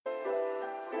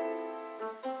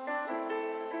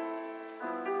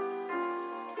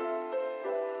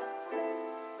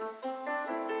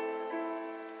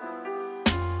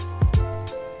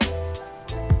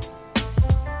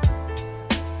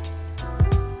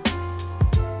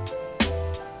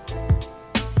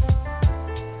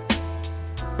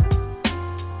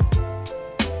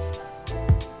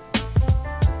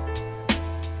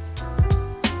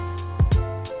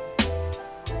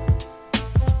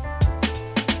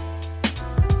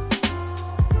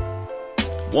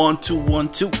1 2 1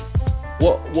 2.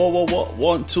 Whoa, whoa, whoa, whoa.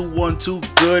 1 2 1 2.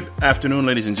 Good afternoon,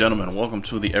 ladies and gentlemen. Welcome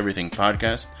to the Everything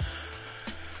Podcast.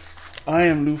 I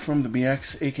am Lou from the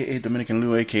BX, aka Dominican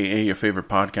Lou, aka your favorite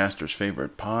podcaster's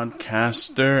favorite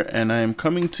podcaster, and I am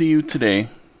coming to you today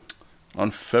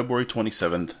on February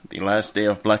 27th, the last day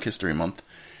of Black History Month,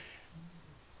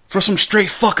 for some straight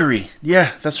fuckery.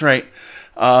 Yeah, that's right.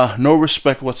 No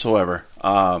respect whatsoever.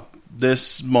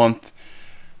 This month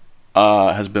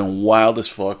has been wild as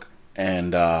fuck,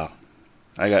 and I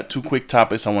got two quick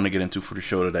topics I want to get into for the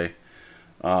show today.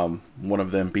 One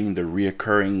of them being the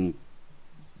reoccurring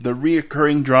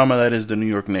drama that is the New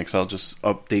York Knicks. I'll just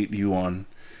update you on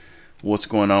what's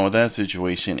going on with that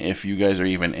situation if you guys are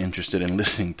even interested in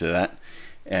listening to that.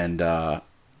 And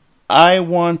I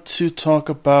want to talk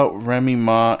about Remy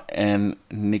Ma and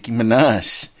Nicki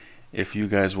Minaj, if you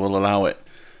guys will allow it.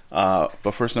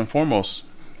 But first and foremost,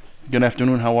 good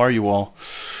afternoon. How are you all?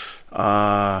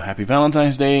 Happy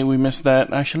Valentine's Day. We missed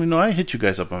that. Actually, no, I hit you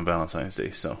guys up on Valentine's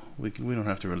Day, so we don't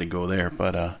have to really go there.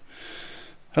 But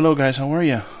hello, guys. How are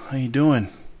you? How you doing?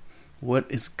 What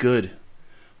is good?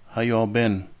 How you all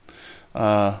been?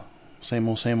 Same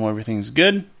old. Everything's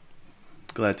good.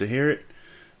 Glad to hear it.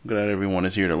 Glad everyone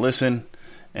is here to listen,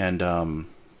 and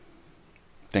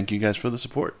thank you guys for the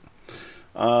support.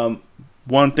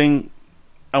 One thing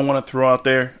I want to throw out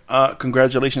there,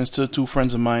 congratulations to two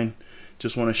friends of mine.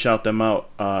 Just want to shout them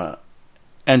out.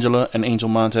 Angela and Angel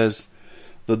Montez,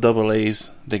 the double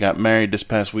A's. They got married this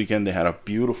past weekend. They had a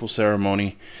beautiful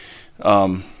ceremony.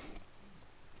 Me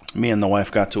and the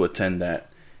wife got to attend that,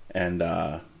 and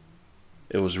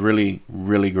it was really,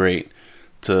 really great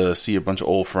to see a bunch of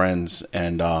old friends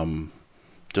and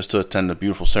just to attend the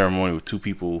beautiful ceremony with two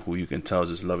people who you can tell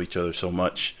just love each other so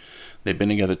much. They've been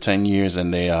together 10 years,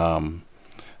 and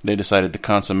they decided to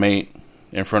consummate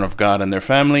in front of God and their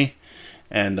family.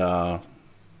 And I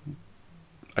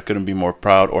couldn't be more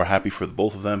proud or happy for the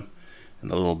both of them and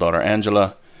the little daughter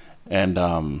Angela.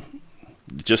 And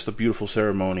just a beautiful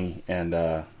ceremony. And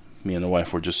me and the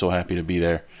wife were just so happy to be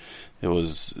there. It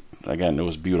was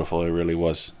beautiful. It really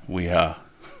was.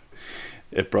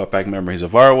 It brought back memories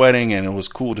of our wedding, and it was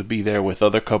cool to be there with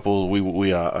other couples.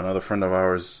 We another friend of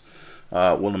ours,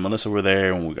 Will and Melissa, were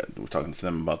there, and we were talking to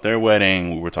them about their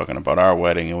wedding. We were talking about our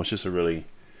wedding. It was just it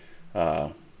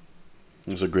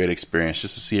was a great experience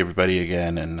just to see everybody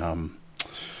again. And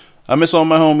I miss all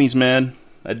my homies, man.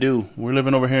 I do. We're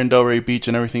living over here in Delray Beach,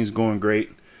 and everything's going great.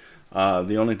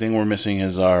 The only thing we're missing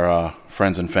is our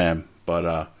friends and fam,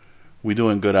 but we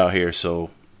doing good out here.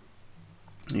 So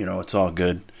it's all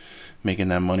good. Making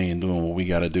that money and doing what we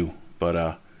gotta do,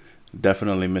 but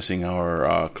definitely missing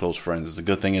our close friends. The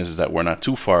good thing is that we're not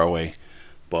too far away,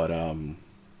 but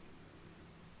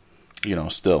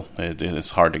still it's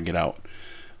hard to get out.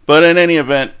 But in any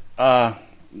event, I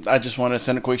just want to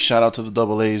send a quick shout out to the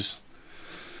double A's.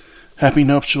 Happy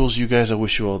nuptials, you guys. I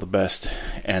wish you all the best,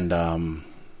 and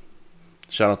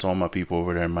shout out to all my people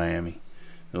over there in Miami.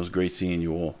 It was great seeing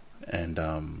you all, and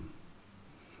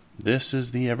this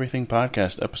is the Everything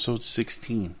Podcast, episode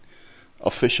 16.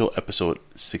 Official episode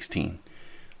 16.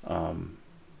 No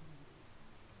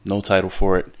title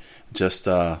for it. Just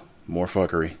more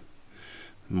fuckery.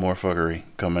 More fuckery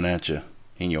coming at you.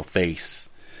 In your face.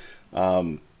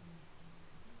 So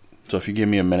if you give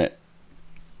me a minute,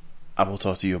 I will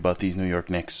talk to you about these New York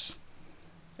Knicks.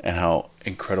 And how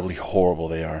incredibly horrible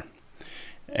they are.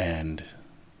 And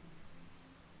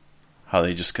how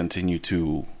they just continue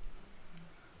to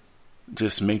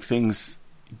just make things,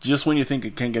 just when you think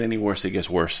it can't get any worse, it gets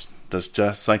worse. That's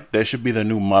just like, there should be the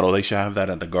new motto. They should have that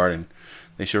at the Garden.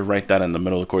 They should write that in the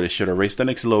middle of the court. They should erase the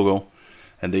Knicks logo,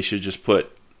 and they should just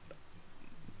put,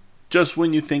 just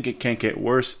when you think it can't get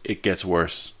worse, it gets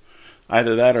worse.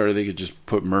 Either that, or they could just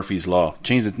put Murphy's Law.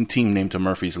 Change the team name to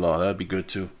Murphy's Law. That'd be good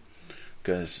too,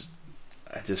 because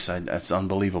that's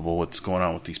unbelievable what's going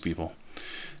on with these people.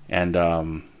 And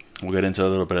we'll get into a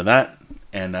little bit of that.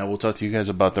 And I will talk to you guys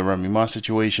about the Remy Ma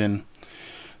situation,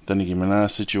 the Nicki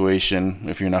Minaj situation.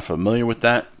 If you're not familiar with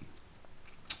that,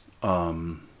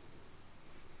 I'm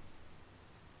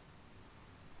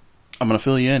going to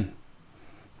fill you in.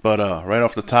 But right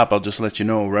off the top, I'll just let you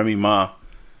know, Remy Ma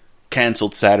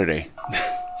canceled Saturday.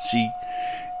 She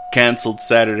canceled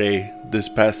Saturday. This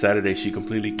past Saturday, she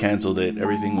completely canceled it.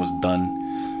 Everything was done.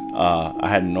 I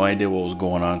had no idea what was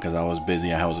going on because I was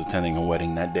busy. I was attending a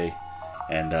wedding that day.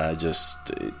 And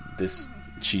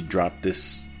she dropped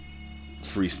this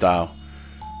freestyle.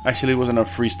 Actually, it wasn't a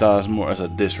freestyle, it's more as a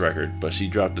diss record. But she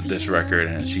dropped the diss record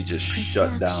and she just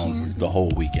shut down the whole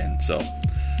weekend. So,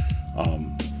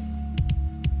 I'm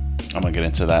going to get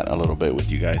into that a little bit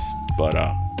with you guys. But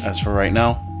as for right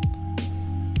now,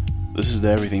 This is the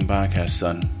Everything Podcast,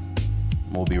 son.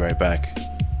 We'll be right back.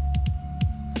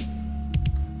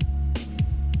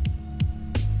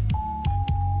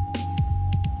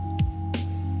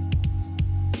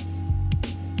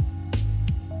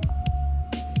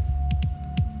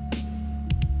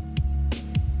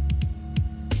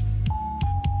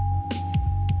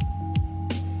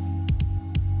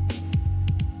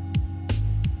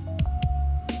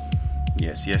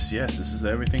 Yes. This is the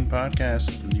Everything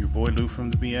Podcast. Your boy Lou from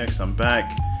the BX. I'm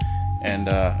back. And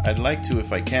I'd like to,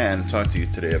 if I can, talk to you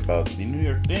today about the New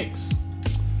York Knicks.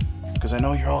 Because I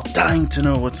know you're all dying to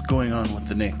know what's going on with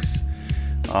the Knicks.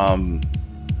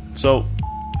 So,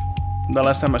 the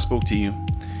last time I spoke to you,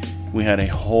 we had a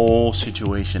whole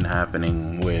situation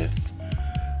happening with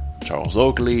Charles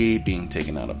Oakley being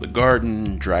taken out of the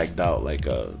Garden, dragged out like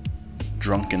a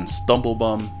drunken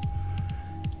stumblebum.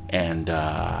 And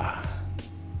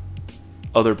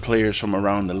other players from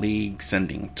around the league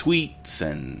sending tweets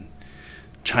and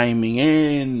chiming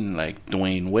in, like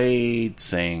Dwayne Wade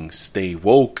saying stay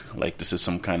woke, like this is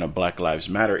some kind of Black Lives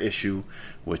Matter issue,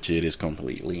 which it is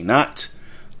completely not.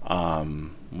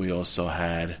 We also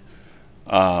had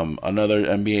another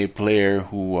NBA player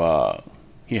who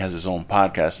he has his own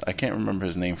podcast. I can't remember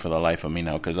his name for the life of me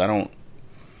now because I don't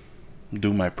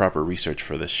do my proper research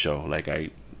for this show like I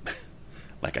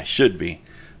should be,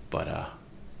 but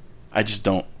I just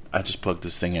don't. I just plug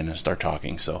this thing in and start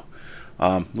talking. So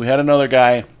we had another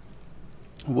guy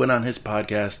who went on his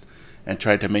podcast and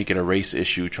tried to make it a race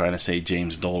issue, trying to say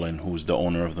James Dolan, who's the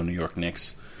owner of the New York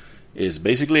Knicks, is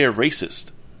basically a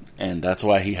racist, and that's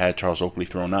why he had Charles Oakley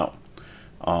thrown out.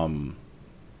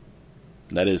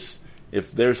 That is,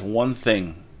 if there's one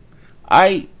thing,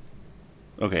 I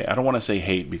don't want to say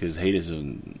hate because hate is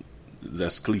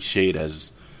as cliched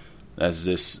as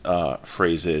this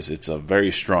phrase is. It's a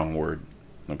very strong word,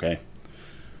 okay?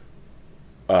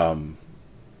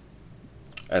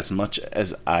 As much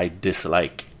as I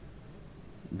dislike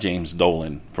James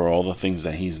Dolan for all the things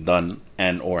that he's done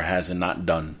and or has not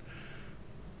done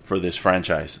for this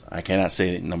franchise, I cannot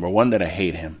say, number one, that I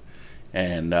hate him.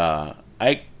 And I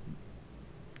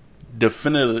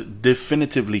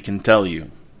definitively can tell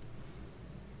you,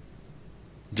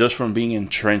 just from being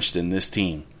entrenched in this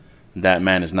team, that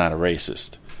man is not a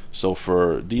racist. So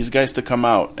for these guys to come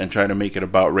out and try to make it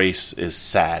about race is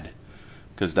sad,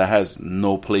 because that has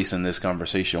no place in this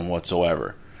conversation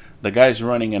whatsoever. The guy's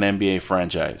running an NBA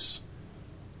franchise.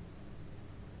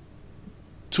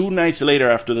 2 nights later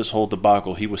after this whole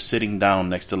debacle, he was sitting down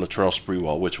next to Latrell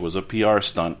Sprewell, which was a PR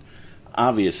stunt,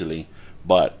 obviously.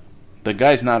 But the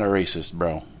guy's not a racist,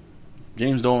 bro.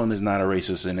 James Dolan is not a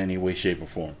racist in any way, shape, or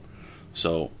form.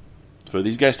 So for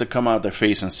these guys to come out their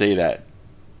face and say that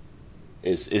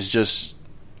is just,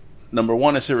 number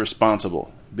one, it's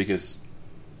irresponsible, because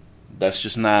that's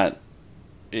just not,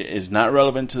 it's not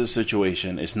relevant to the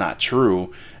situation. It's not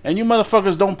true. And you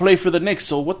motherfuckers don't play for the Knicks,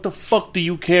 so what the fuck do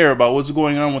you care about what's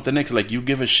going on with the Knicks? Like, you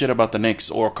give a shit about the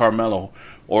Knicks or Carmelo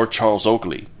or Charles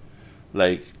Oakley.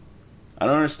 Like, I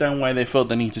don't understand why they felt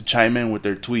the need to chime in with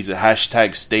their tweets at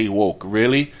hashtag stay woke.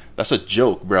 Really? That's a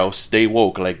joke, bro. Stay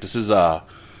woke. Like, this is a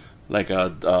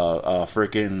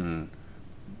freaking,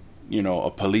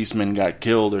 a policeman got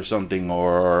killed or something,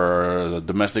 or a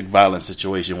domestic violence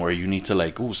situation where you need to,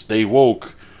 like, stay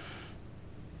woke.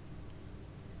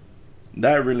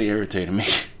 That really irritated me.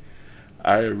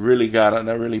 That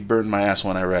really burned my ass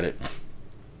when I read it.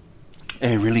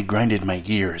 It really grinded my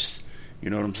gears. You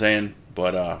know what I'm saying?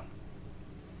 But,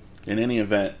 in any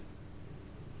event,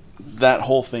 that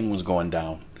whole thing was going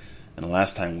down. And the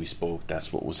last time we spoke,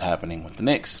 that's what was happening with the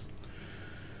Knicks.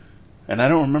 And I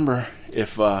don't remember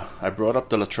if I brought up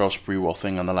the Latrell Sprewell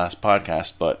thing on the last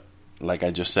podcast, but like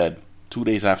I just said, 2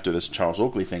 days after this Charles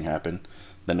Oakley thing happened,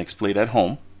 the Knicks played at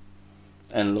home.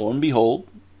 And lo and behold,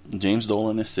 James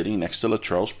Dolan is sitting next to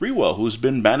Latrell Sprewell, who's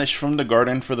been banished from the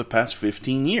Garden for the past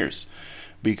 15 years.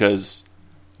 Because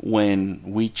when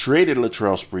we traded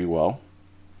Latrell Sprewell,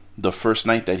 the first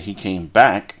night that he came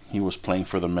back, he was playing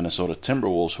for the Minnesota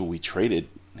Timberwolves, who we traded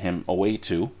him away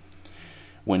to.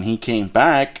 When he came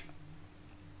back,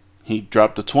 he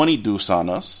dropped a 20 deuce on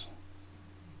us,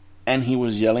 and he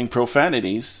was yelling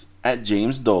profanities at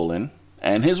James Dolan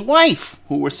and his wife,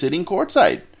 who were sitting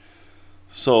courtside.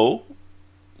 So,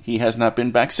 he has not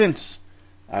been back since.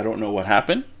 I don't know what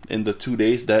happened in the 2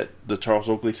 days that the Charles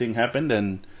Oakley thing happened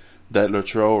and that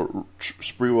Latrell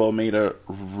Sprewell made a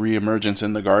reemergence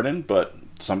in the Garden, but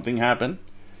something happened.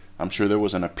 I'm sure there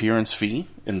was an appearance fee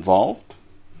involved.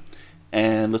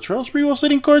 And Latrell Sprewell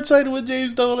sitting courtside with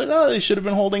James Dolan. Oh, they should have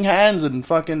been holding hands and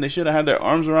fucking, they should have had their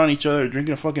arms around each other,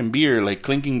 drinking a fucking beer, like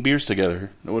clinking beers together.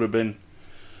 It would have been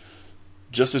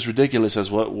just as ridiculous as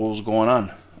what was going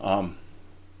on.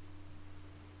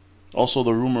 Also,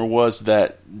 the rumor was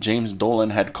that James Dolan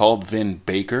had called Vin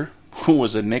Baker, who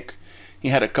was a Knick. He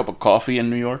had a cup of coffee in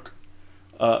New York,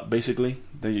 basically,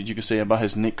 that you could say about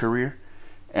his Knick career.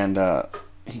 And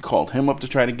he called him up to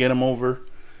try to get him over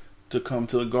to come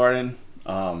to the Garden.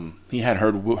 He had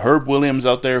Herb Williams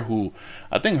out there, who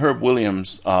I think Herb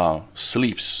Williams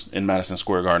sleeps in Madison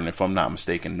Square Garden, if I'm not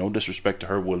mistaken. No disrespect to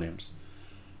Herb Williams.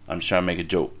 I'm just trying to make a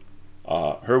joke.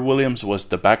 Herb Williams was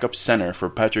the backup center for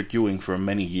Patrick Ewing for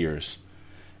many years.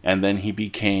 And then he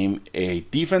became a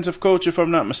defensive coach, if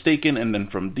I'm not mistaken. And then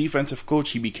from defensive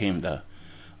coach, he became the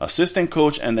assistant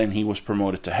coach. And then he was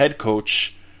promoted to head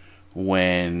coach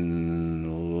when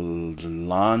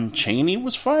Lon Chaney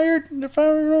was fired, if I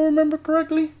remember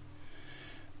correctly.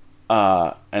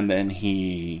 And then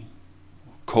he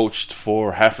coached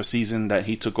for half a season that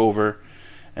he took over.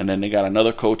 And then they got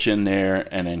another coach in there.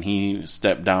 And then he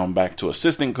stepped down back to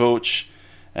assistant coach.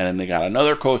 And then they got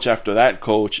another coach after that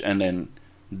coach. And then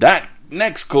that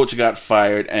next coach got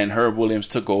fired. And Herb Williams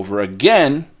took over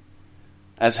again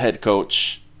as head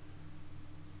coach.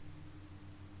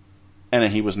 And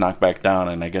then he was knocked back down.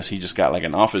 And I guess he just got like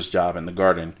an office job in the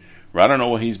Garden. I don't know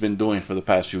what he's been doing for the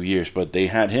past few years. But they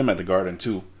had him at the Garden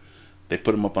too. They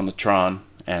put him up on the Tron.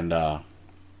 And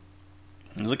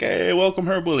he was like, hey, welcome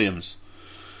Herb Williams.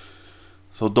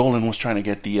 So Dolan was trying to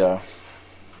get the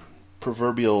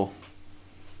proverbial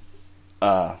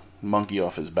monkey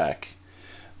off his back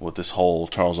with this whole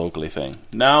Charles Oakley thing.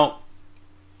 Now,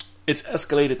 it's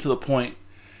escalated to the point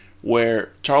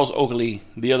where Charles Oakley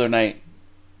the other night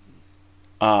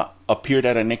appeared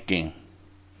at a Knick game.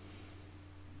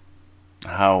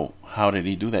 How did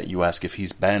he do that, you ask, if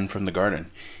he's banned from the Garden?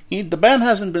 The ban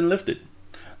hasn't been lifted.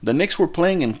 The Knicks were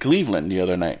playing in Cleveland the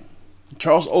other night.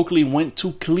 Charles Oakley went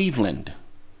to Cleveland,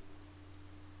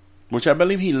 which I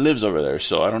believe he lives over there,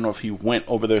 so I don't know if he went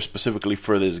over there specifically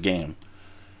for this game.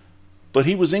 But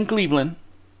he was in Cleveland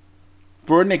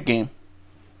for a Knick game,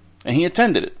 and he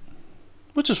attended it,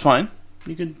 which is fine.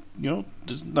 You could,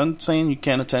 just not saying you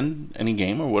can't attend any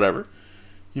game or whatever.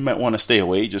 You might want to stay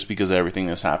away just because of everything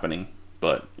that's happening.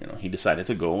 But, he decided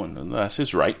to go, and that's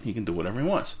his right. He can do whatever he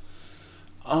wants.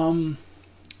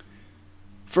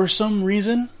 For some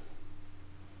reason,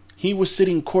 he was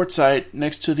sitting courtside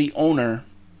next to the owner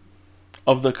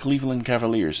of the Cleveland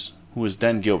Cavaliers, who is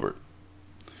Dan Gilbert.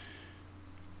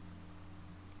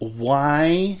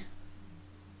 Why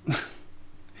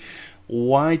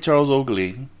Charles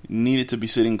Oakley needed to be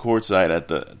sitting courtside at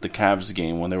the Cavs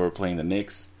game when they were playing the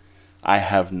Knicks, I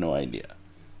have no idea.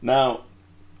 Now,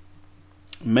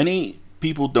 many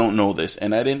people don't know this,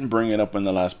 and I didn't bring it up in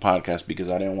the last podcast because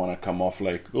I didn't want to come off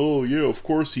like, oh yeah, of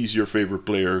course he's your favorite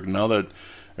player. Now that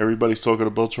everybody's talking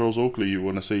about Charles Oakley, you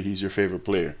want to say he's your favorite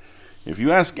player. If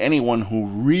you ask anyone who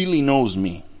really knows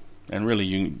me, and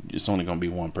really it's only going to be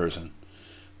one person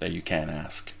that you can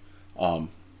ask.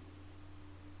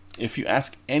 If you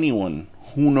ask anyone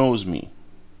who knows me,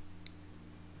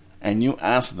 and you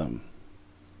ask them,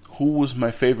 who was my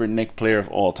favorite Knick player of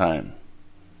all time,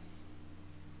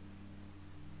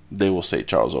 they will say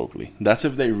Charles Oakley. That's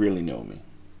if they really know me.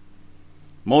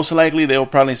 Most likely, they'll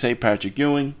probably say Patrick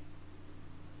Ewing.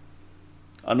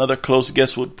 Another close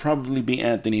guess would probably be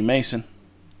Anthony Mason.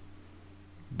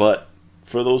 But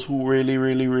for those who really,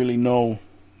 really, really know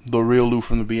the real Lou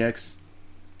from the BX,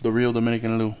 the real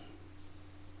Dominican Lou,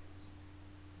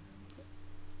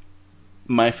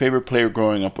 my favorite player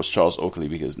growing up was Charles Oakley,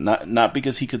 because not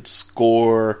because he could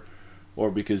score or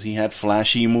because he had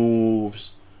flashy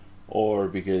moves or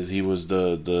because he was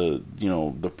the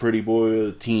pretty boy of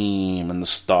the team and the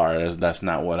star. That's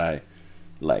not what I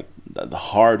like. The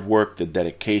hard work, the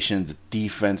dedication, the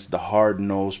defense, the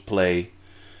hard-nosed play,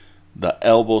 the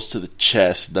elbows to the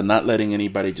chest, the not letting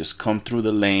anybody just come through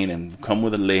the lane and come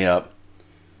with a layup,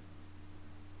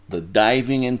 the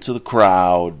diving into the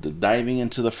crowd, the diving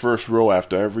into the first row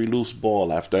after every loose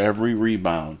ball, after every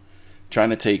rebound, trying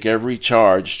to take every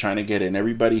charge, trying to get in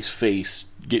everybody's face,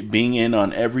 being in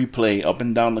on every play up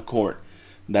and down the court.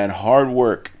 That hard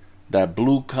work, that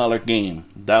blue-collar game,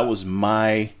 that was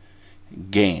my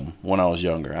game when I was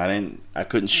younger. I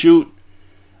couldn't shoot,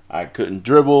 I couldn't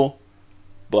dribble,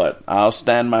 but I'll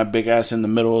stand my big ass in the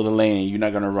middle of the lane and you're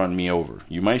not going to run me over.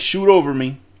 You might shoot over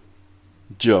me,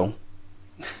 Joe,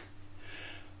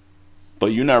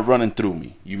 but you're not running through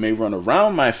me. You may run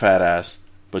around my fat ass,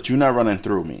 but you're not running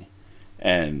through me.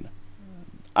 And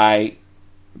I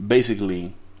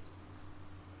basically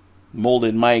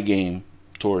molded my game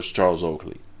towards Charles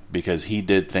Oakley because he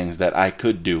did things that I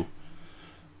could do.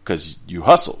 Because you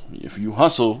hustle. If you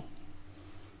hustle,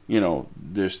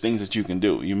 there's things that you can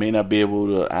do. You may not be able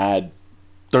to add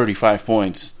 35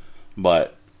 points,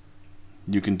 but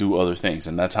you can do other things.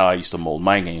 And that's how I used to mold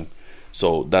my game.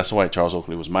 So that's why Charles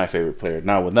Oakley was my favorite player.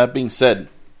 Now, with that being said,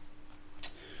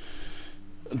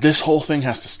 this whole thing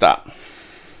has to stop.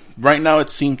 Right now, it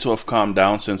seemed to have calmed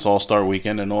down since All-Star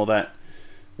Weekend and all that,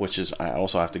 which is, I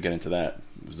also have to get into that.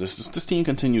 This team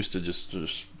continues to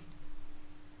just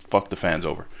fuck the fans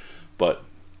over. But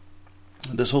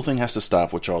this whole thing has to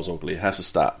stop with Charles Oakley. It has to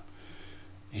stop.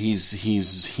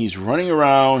 He's running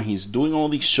around. He's doing all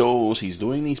these shows. He's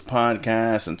doing these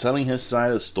podcasts and telling his side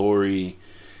of the story.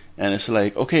 And it's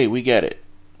like, okay, we get it.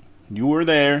 You were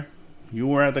there. You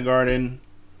were at the Garden.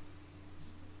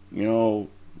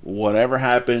 Whatever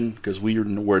happened, because we're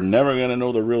never going to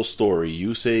know the real story.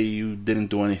 You say you didn't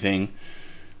do anything.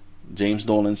 James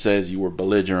Dolan says you were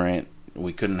belligerent.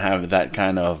 We couldn't have that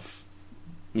kind of,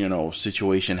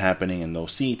 situation happening in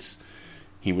those seats.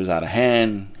 He was out of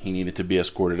hand. He needed to be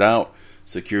escorted out.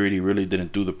 Security really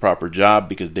didn't do the proper job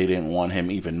because they didn't want him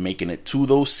even making it to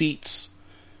those seats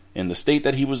in the state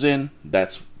that he was in.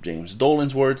 That's James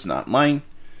Dolan's words, not mine.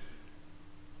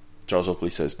 Charles Oakley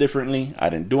says differently. I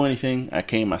didn't do anything. I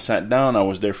came, I sat down, I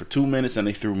was there for 2 minutes, and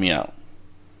they threw me out.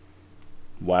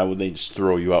 Why would they just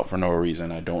throw you out for no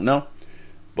reason? I don't know.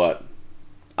 But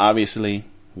obviously,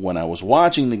 when I was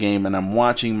watching the game and I'm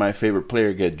watching my favorite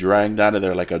player get dragged out of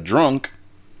there like a drunk,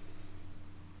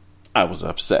 I was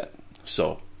upset.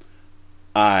 So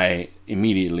I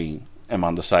immediately am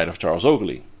on the side of Charles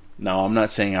Oakley. Now, I'm not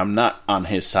saying I'm not on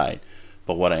his side,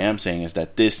 but what I am saying is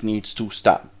that this needs to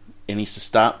stop. It needs to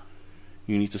stop.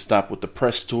 You need to stop with the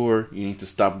press tour. You need to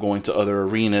stop going to other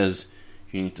arenas.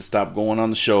 You need to stop going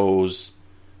on the shows.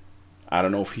 I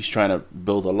don't know if he's trying to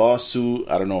build a lawsuit.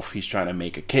 I don't know if he's trying to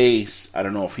make a case. I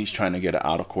don't know if he's trying to get an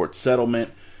out-of-court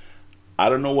settlement. I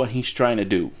don't know what he's trying to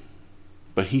do.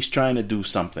 But he's trying to do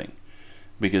something.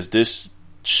 Because this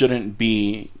shouldn't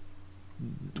be...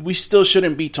 We still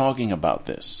shouldn't be talking about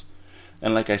this.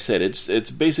 And like I said,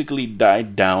 it's basically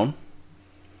died down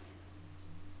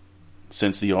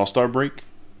since the All-Star break,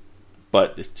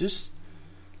 but it's just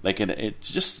like it's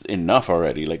just enough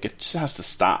already. Like, it just has to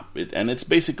stop. And it's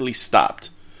basically stopped.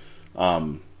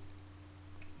 But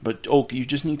Oak, you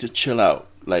just need to chill out.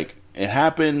 Like, it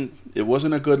happened. It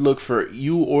wasn't a good look for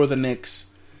you or the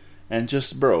Knicks. And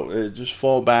just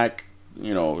fall back.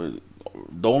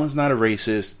 Dolan's not a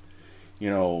racist.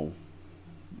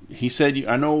 He said,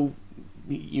 I know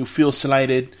you feel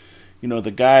slighted.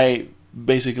 The guy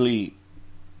basically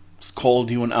called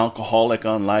you an alcoholic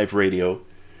on live radio.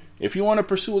 If you want to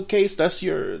pursue a case, that's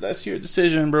your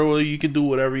decision, bro. You can do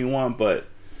whatever you want, but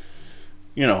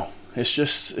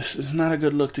it's not a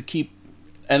good look to keep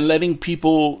and letting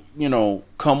people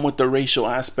come with the racial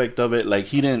aspect of it. Like,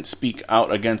 he didn't speak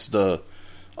out against the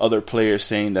other players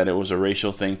saying that it was a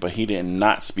racial thing, but he did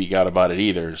not speak out about it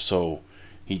either. So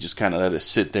he just kind of let it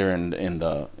sit there in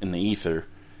the ether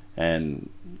and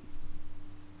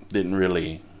didn't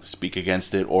really speak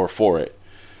against it or for it.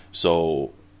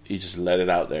 So he just let it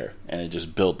out there, and it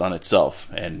just built on itself.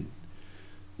 And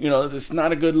it's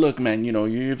not a good look, man.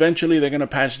 Eventually they're gonna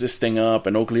patch this thing up,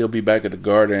 and Oakley will be back at the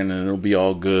Garden, and it'll be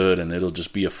all good, and it'll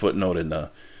just be a footnote in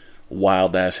the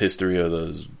wild ass history of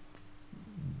the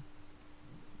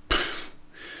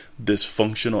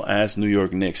dysfunctional ass New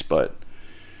York Knicks. But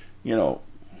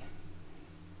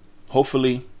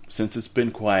hopefully, since it's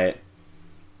been quiet,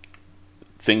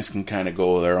 things can kind of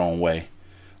go their own way.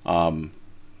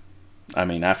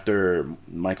 After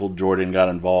Michael Jordan got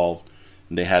involved,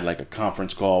 they had like a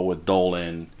conference call with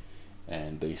Dolan,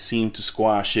 and they seemed to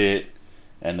squash it.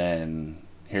 And then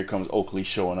here comes Oakley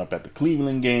showing up at the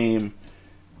Cleveland game,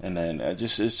 and then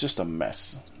it's just a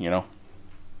mess,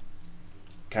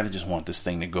 Kind of just want this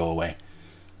thing to go away.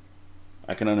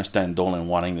 I can understand Dolan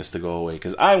wanting this to go away,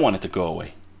 because I want it to go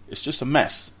away. It's just a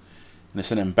mess, and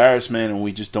it's an embarrassment, and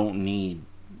we just don't need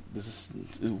this.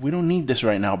 We don't need this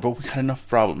right now, bro. We got enough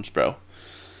problems, bro.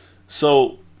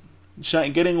 So,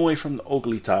 getting away from the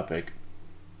Oakley topic,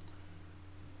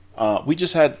 we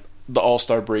just had the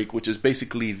All-Star break, which is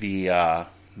basically the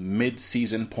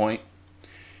mid-season point,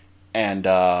 and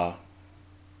the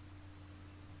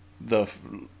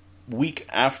week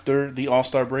after the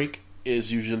All-Star break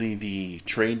is usually the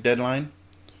trade deadline,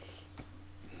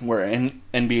 where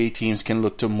NBA teams can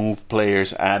look to move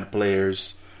players, add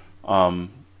players,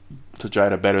 to try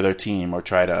to better their team, or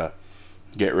try to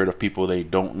get rid of people they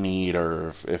don't need,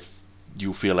 or if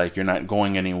you feel like you're not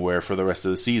going anywhere for the rest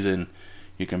of the season,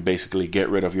 you can basically get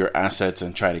rid of your assets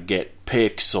and try to get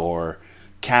picks or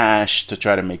cash to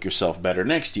try to make yourself better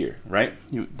next year, right?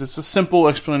 This is a simple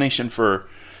explanation for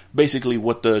basically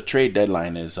what the trade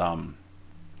deadline is.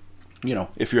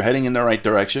 If you're heading in the right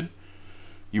direction,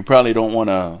 you probably don't want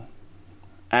to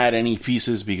add any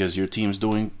pieces because your team's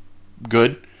doing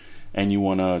good and you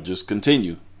want to just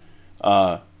continue.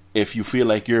 If you feel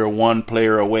like you're one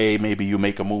player away, maybe you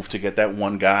make a move to get that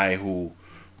one guy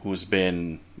who's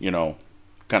been,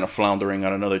 kind of floundering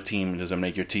on another team. It doesn't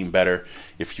make your team better.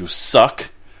 If you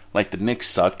suck, like the Knicks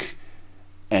suck,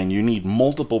 and you need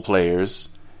multiple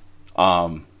players,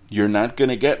 you're not going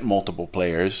to get multiple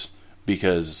players,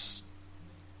 because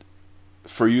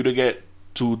for you to get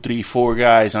 2, 3, 4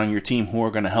 guys on your team who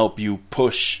are going to help you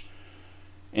push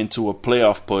into a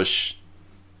playoff push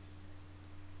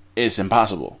is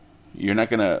impossible. You're not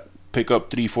going to pick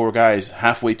up 3, 4 guys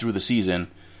halfway through the season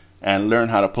and learn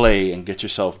how to play and get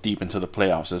yourself deep into the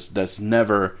playoffs. That's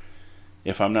never,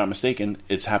 if I'm not mistaken,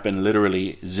 it's happened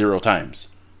literally 0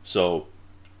 times. So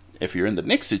if you're in the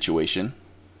Knicks situation,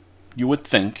 you would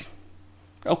think,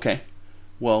 okay,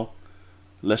 well,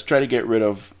 let's try to get rid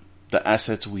of the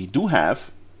assets we do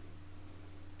have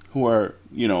who are,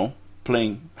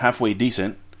 playing halfway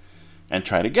decent, and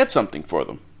try to get something for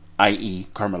them, i.e.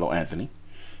 Carmelo Anthony,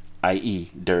 i.e.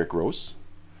 Derrick Rose.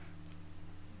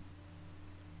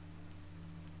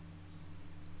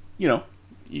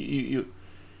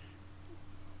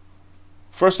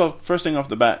 First thing off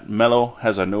the bat, Melo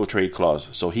has a no trade clause,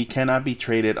 so he cannot be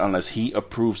traded unless he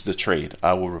approves the trade.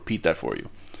 I will repeat that for you.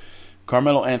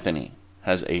 Carmelo Anthony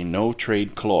has a no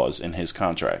trade clause in his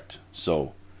contract.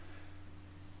 So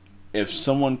if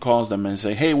someone calls them and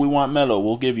say, hey, we want Melo,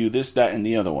 we'll give you this, that, and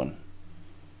the other one,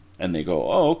 and they go,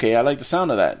 oh, okay, I like the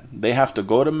sound of that, they have to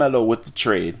go to Melo with the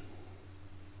trade,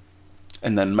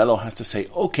 and then Melo has to say,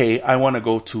 okay, I want to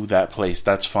go to that place,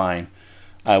 that's fine,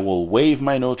 I will waive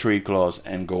my no trade clause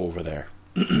and go over there.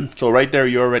 So right there,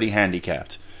 you're already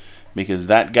handicapped, because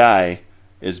that guy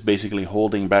is basically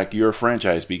holding back your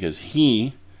franchise, because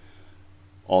he,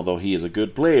 although he is a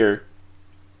good player,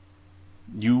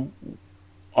 you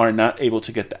are not able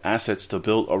to get the assets to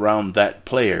build around that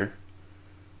player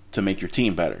to make your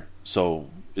team better. So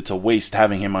it's a waste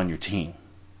having him on your team.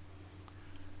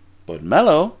 But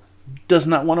Melo does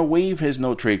not want to waive his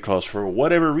no trade clause for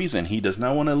whatever reason. He does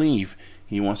not want to leave.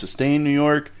 He wants to stay in New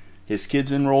York. His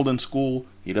kid's enrolled in school.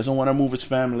 He doesn't want to move his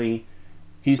family.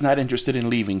 He's not interested in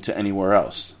leaving to anywhere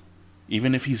else,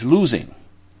 even if he's losing.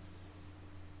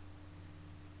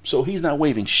 So he's not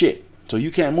waiving shit. So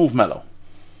you can't move Melo.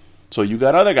 So you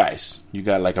got other guys. You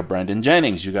got like a Brandon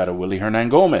Jennings. You got a Willie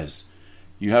Hernan-Gomez.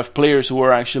 You have players who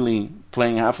are actually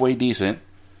playing halfway decent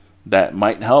that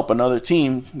might help another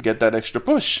team get that extra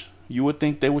push. You would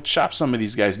think they would shop some of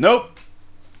these guys. Nope.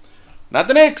 Not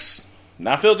the Knicks.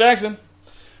 Not Phil Jackson.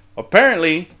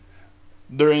 Apparently,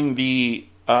 during the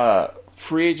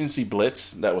free agency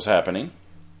blitz that was happening,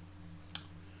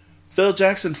 Phil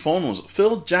Jackson's phone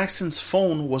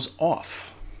was off.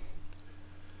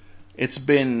 It's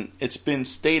been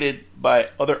stated by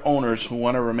other owners who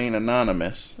want to remain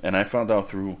anonymous, and I found out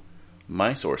through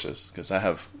my sources, because I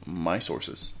have my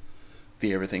sources,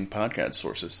 the Everything Podcast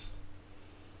sources.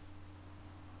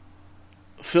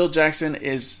 Phil Jackson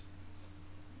is,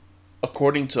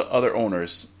 according to other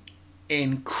owners,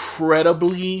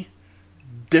 incredibly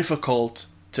difficult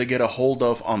to get a hold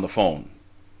of on the phone.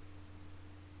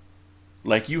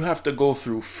 Like, you have to go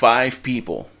through 5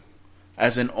 people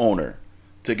as an owner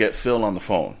to get Phil on the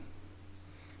phone.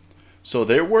 So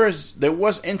there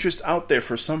was interest out there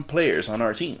for some players on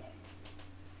our team.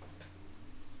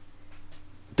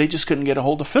 They just couldn't get a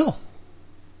hold of Phil.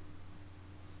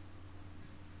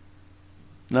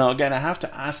 Now, again, I have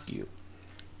to ask you,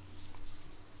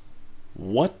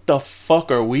 what the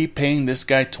fuck are we paying this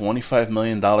guy $25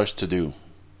 million to do?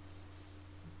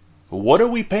 What are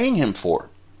we paying him for?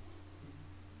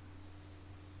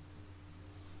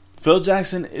 Phil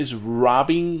Jackson is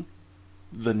robbing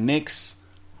the Knicks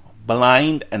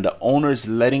blind, and the owner's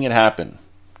letting it happen.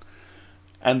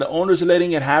 And the owner's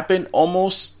letting it happen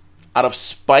almost out of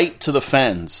spite to the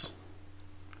fans.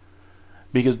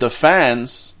 Because the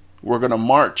fans were going to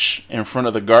march in front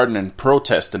of the Garden and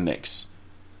protest the Knicks.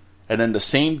 And then the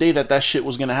same day that shit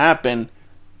was going to happen,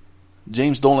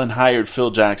 James Dolan hired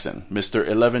Phil Jackson, Mr.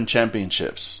 11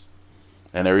 Championships.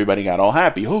 And everybody got all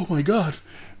happy. Oh my God,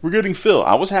 we're getting Phil.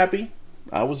 I was happy.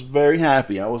 I was very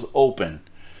happy. I was open.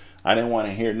 I didn't want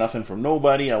to hear nothing from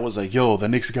nobody. I was like, yo, the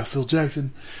Knicks got Phil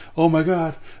Jackson. Oh my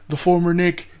God, the former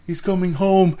Knick, he's coming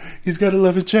home. He's got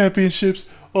 11 championships.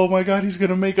 Oh my God, he's going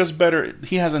to make us better.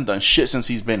 He hasn't done shit since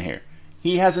he's been here.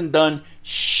 He hasn't done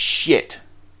shit.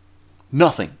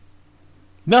 Nothing.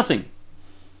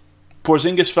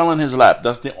 Porzingis fell in his lap.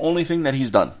 That's the only thing that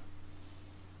he's done.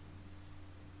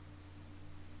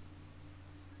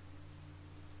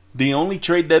 The only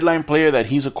trade deadline player that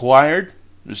he's acquired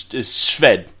is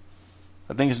Sved.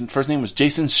 I think his first name was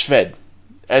Jason Sved.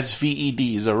 Sved.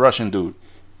 He's a Russian dude.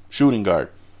 Shooting guard.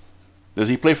 Does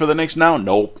he play for the Knicks now?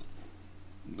 Nope.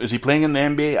 Is he playing in the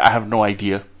NBA? I have no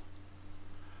idea.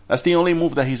 That's the only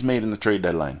move that he's made in the trade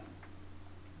deadline.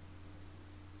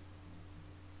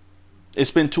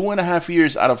 It's been 2.5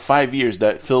 years out of 5 years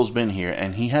that Phil's been here,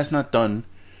 and he has not done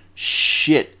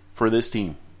shit for this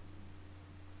team.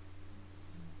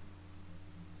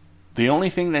 The only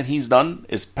thing that he's done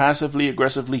is passively,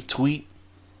 aggressively tweet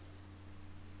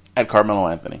at Carmelo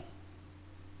Anthony.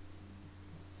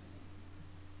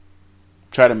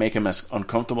 Try to make him as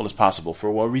uncomfortable as possible.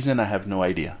 For what reason, I have no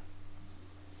idea.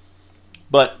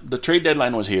 But the trade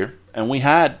deadline was here, and we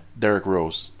had Derrick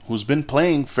Rose, who's been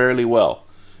playing fairly well.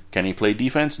 Can he play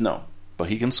defense? No. But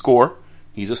he can score.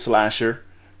 He's a slasher.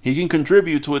 He can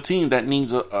contribute to a team that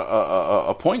needs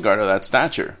a point guard of that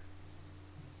stature.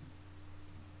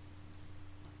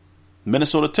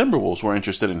 Minnesota Timberwolves were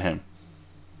interested in him.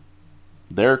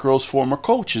 Derrick Rose's former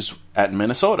coach is at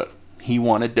Minnesota. He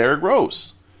wanted Derrick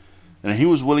Rose. And he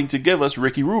was willing to give us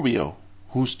Ricky Rubio,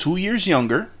 who's 2 years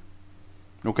younger.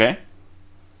 Okay?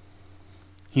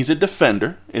 He's a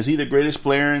defender. Is he the greatest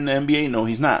player in the NBA? No,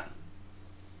 he's not.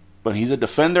 But he's a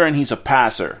defender and he's a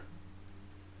passer,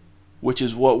 which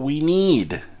is what we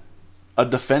need. A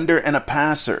defender and a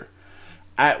passer.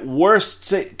 At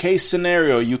worst case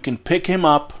scenario, you can pick him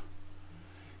up.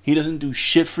 He doesn't do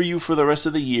shit for you for the rest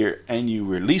of the year, and you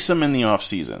release him in the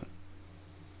offseason.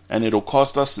 And it'll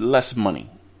cost us less money.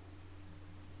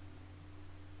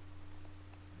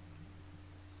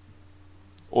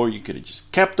 Or you could have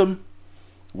just kept him.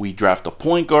 We draft a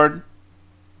point guard.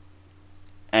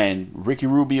 And Ricky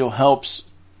Rubio helps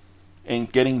in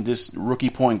getting this rookie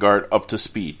point guard up to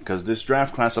speed. Because this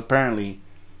draft class apparently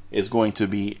is going to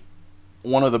be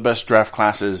one of the best draft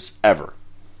classes ever.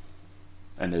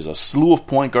 And there's a slew of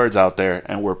point guards out there.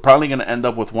 And we're probably going to end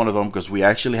up with one of them because we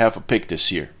actually have a pick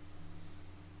this year.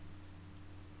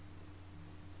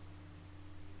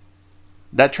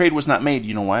 That trade was not made.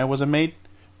 You know why it wasn't made?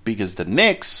 Because the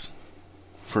Knicks,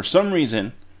 for some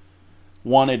reason,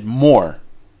 wanted more.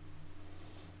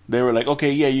 They were like,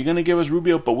 okay, yeah, you're going to give us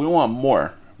Rubio, but we want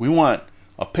more. We want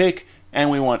a pick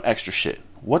and we want extra shit.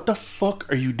 What the fuck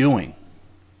are you doing?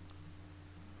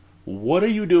 What are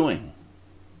you doing?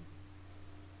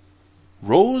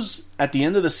 Rose, at the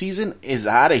end of the season, is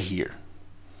out of here.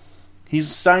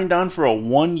 He's signed on for a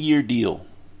 1-year deal.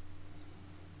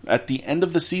 At the end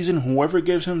of the season, whoever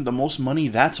gives him the most money,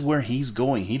 that's where he's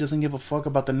going. He doesn't give a fuck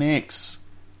about the Knicks.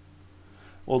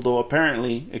 Although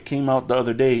apparently it came out the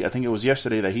other day, I think it was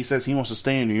yesterday, that he says he wants to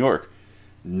stay in New York.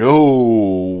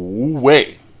 No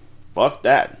way. Fuck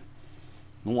that.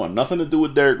 I want nothing to do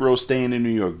with Derrick Rose staying in New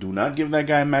York. Do not give that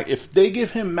guy max. If they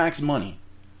give him max money,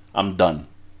 I'm done.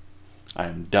 I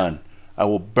am done. I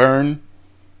will burn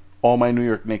all my New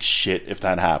York Knicks shit if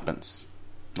that happens.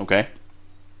 Okay?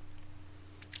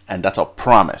 And that's a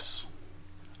promise.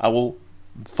 I will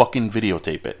fucking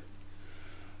videotape it.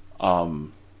 I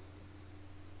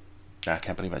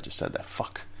can't believe I just said that.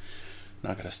 Fuck.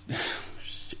 Not gonna.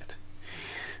 Shit.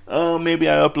 Maybe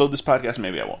I upload this podcast.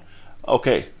 Maybe I won't.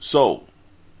 Okay, so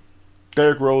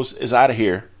Derrick Rose is out of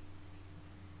here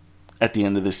at the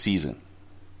end of this season.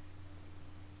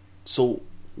 So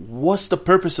what's the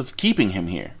purpose of keeping him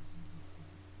here?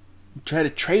 Try to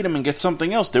trade him and get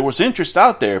something else. There was interest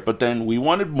out there, but then we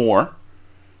wanted more.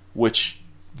 Which,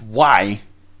 why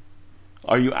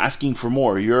are you asking for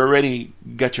more? You already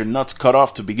got your nuts cut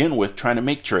off to begin with trying to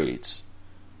make trades.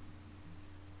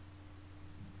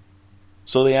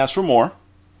 So they asked for more.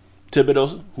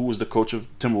 Thibodeau, who was the coach of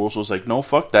Timberwolves, was like, no,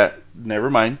 fuck that. Never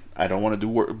mind. I don't want to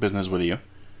do business with you.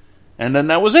 And then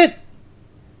that was it.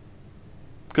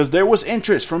 Because there was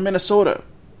interest from Minnesota.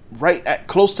 Right at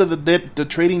close to the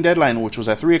trading deadline, which was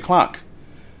at 3 o'clock.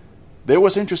 There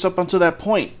was interest up until that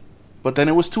point. But then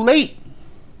it was too late.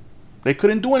 They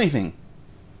couldn't do anything.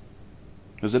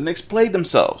 Because the Knicks played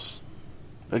themselves.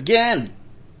 Again.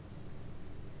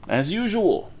 As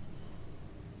usual.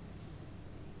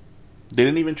 They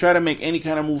didn't even try to make any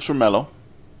kind of moves for Melo.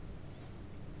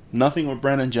 Nothing with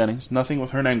Brandon Jennings. Nothing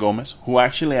with Hernan Gomez. Who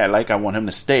actually I like. I want him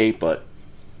to stay. But,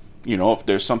 you know, if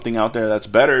there's something out there that's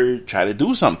better, try to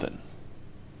do something.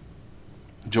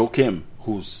 Joe Kim,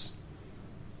 who's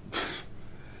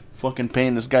fucking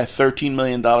paying this guy $13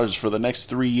 million for the next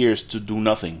 3 years to do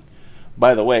nothing.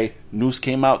 By the way, news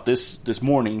came out this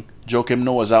morning. Joe Kim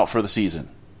Noah's out for the season.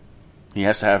 He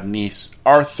has to have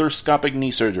arthroscopic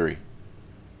knee surgery.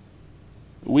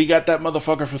 We got that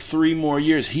motherfucker for 3 more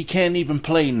years. He can't even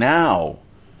play now.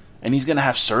 And he's going to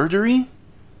have surgery?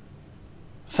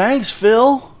 Thanks,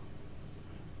 Phil.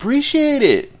 Appreciate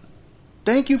it.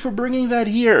 Thank you for bringing that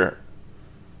here.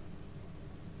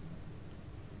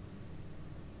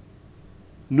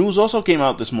 News also came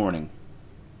out this morning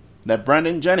that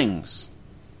Brandon Jennings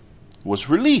was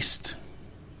released.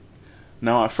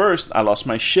 Now, at first, I lost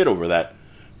my shit over that,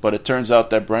 but it turns out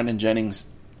that Brandon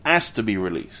Jennings asked to be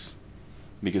released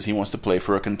because he wants to play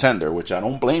for a contender, which I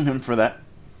don't blame him for that.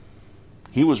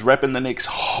 He was repping the Knicks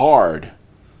hard,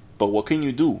 but what can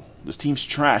you do? This team's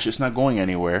trash. It's not going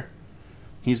anywhere.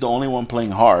 He's the only one playing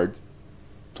hard.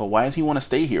 So why does he want to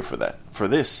stay here for that? For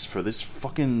this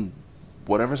fucking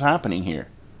whatever's happening here.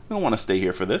 I don't want to stay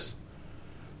here for this.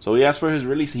 So he asked for his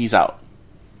release. He's out.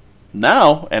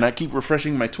 Now, and I keep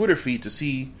refreshing my Twitter feed to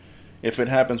see if it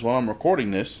happens while I'm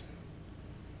recording this.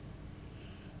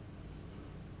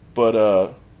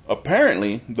 But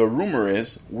apparently, the rumor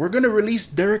is we're going to release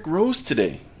Derrick Rose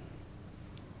today.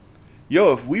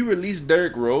 Yo, if we release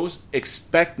Derrick Rose,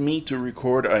 expect me to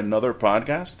record another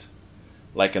podcast.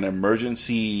 Like an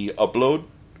emergency upload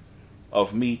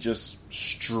of me just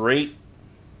straight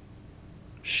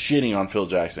shitting on Phil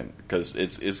Jackson, because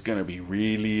it's gonna be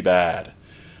really bad.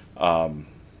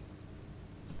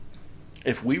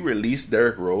 If we release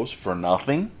Derrick Rose for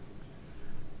nothing,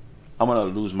 I'm gonna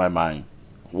lose my mind.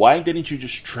 Why didn't you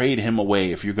just trade him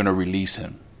away if you're gonna release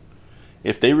him?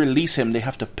 If they release him, they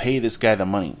have to pay this guy the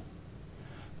money.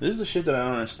 This is the shit that I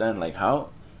don't understand. Like, how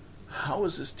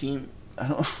is this team? I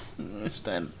don't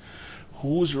understand.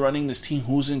 Who's running this team?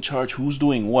 Who's in charge? Who's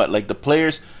doing what? Like, the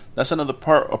players, that's another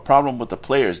a problem with the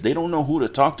players. They don't know who to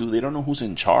talk to. They don't know who's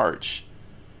in charge.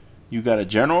 You got a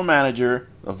general manager,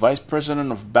 a vice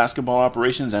president of basketball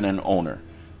operations, and an owner.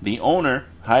 The owner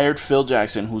hired Phil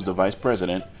Jackson, who's the vice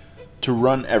president, to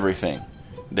run everything.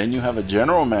 Then you have a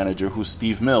general manager, who's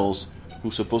Steve Mills,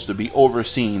 who's supposed to be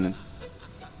overseeing.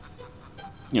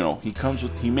 You know,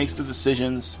 he makes the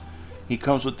decisions. He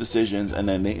comes with decisions, and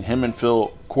then him and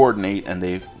Phil coordinate, and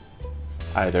they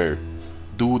either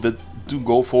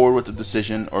go forward with the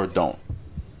decision or don't.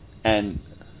 And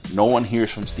no one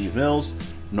hears from Steve Mills.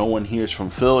 No one hears from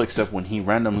Phil except when he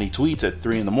randomly tweets at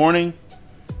 3 a.m.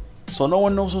 So no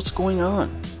one knows what's going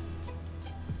on.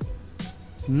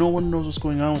 No one knows what's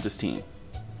going on with this team.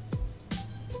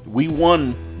 We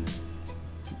won.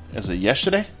 Is it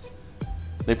yesterday?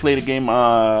 They played a game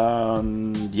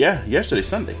yesterday,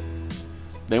 Sunday.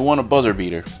 They won a buzzer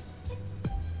beater.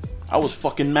 I was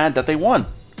fucking mad that they won.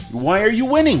 Why are you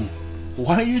winning?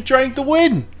 Why are you trying to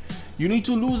win? You need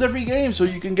to lose every game so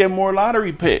you can get more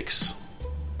lottery picks.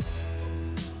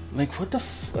 Like, what the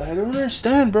I don't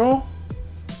understand, bro.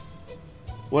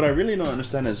 What I really don't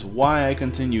understand is why I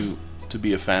continue to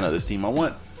be a fan of this team. I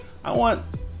want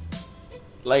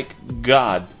like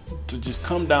God to just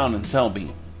come down and tell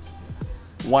me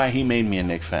why he made me a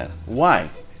Knicks fan. Why?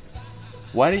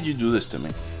 Why did you do this to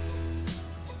me?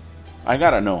 I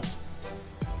gotta know.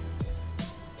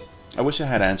 I wish I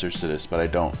had answers to this, but I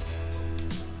don't.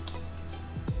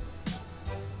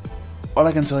 All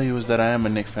I can tell you is that I am a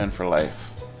Knicks fan for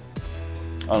life.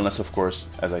 Unless, of course,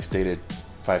 as I stated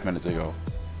 5 minutes ago,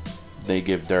 they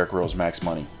give Derrick Rose max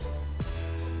money.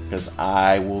 Because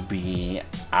I will be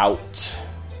out.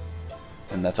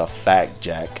 And that's a fact,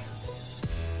 Jack.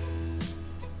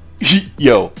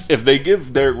 Yo, if they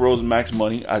give Derrick Rose max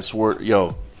money, I swear,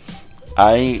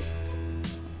 I'm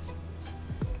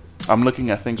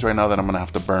looking at things right now that I'm going to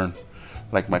have to burn.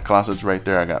 Like, my closet's right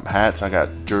there. I got hats, I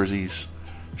got jerseys,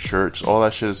 shirts, all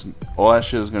that shit is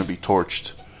going to be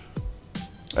torched.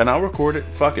 And I'll record it.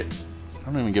 Fuck it. I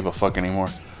don't even give a fuck anymore.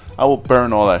 I will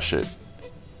burn all that shit.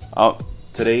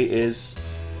 Today is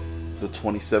the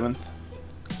 27th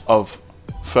of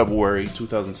February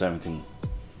 2017.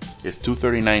 It's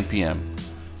 2:39 p.m.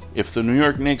 If the New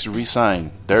York Knicks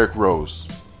re-sign Derrick Rose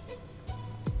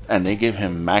and they give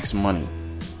him max money,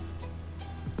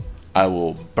 I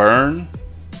will burn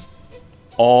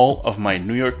all of my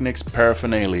New York Knicks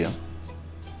paraphernalia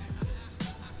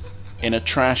in a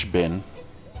trash bin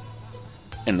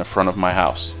in the front of my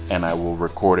house, and I will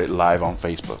record it live on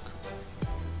Facebook.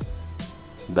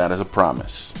 That is a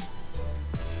promise.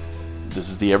 This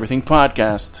is the Everything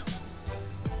Podcast,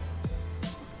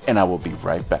 and I will be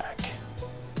right back.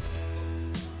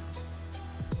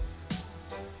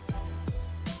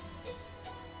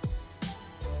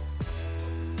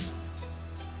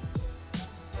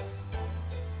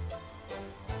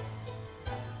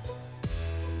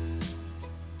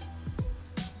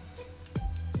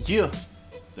 Yeah,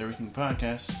 the Everything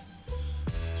Podcast.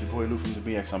 It's your boy Lou from the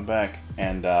BX. I'm back,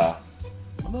 and I'm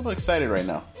a little excited right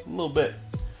now. A little bit.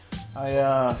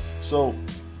 So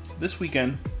this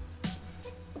weekend,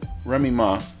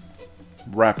 REMY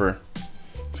rapper,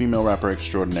 female rapper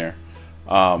extraordinaire.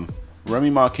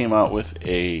 Remy Ma came out with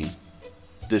a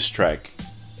diss track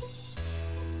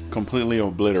completely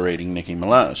obliterating Nicki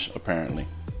Minaj, apparently.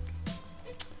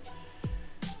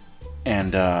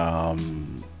 And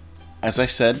as I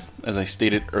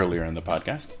stated earlier in the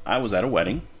podcast, I was at a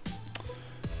wedding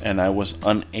and I was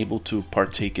unable to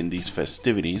partake in these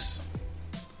festivities.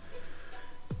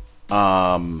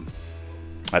 I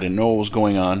didn't know what was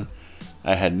going on.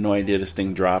 I had no idea this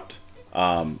thing dropped.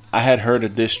 I had heard a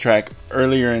diss track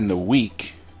earlier in the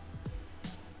week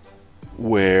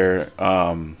where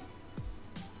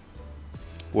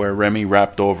Remy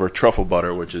rapped over Truffle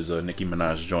Butter, which is a Nicki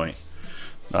Minaj joint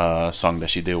song that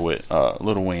she did with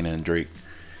Lil Wayne and Drake.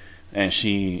 And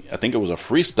I think it was a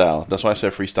freestyle. That's why I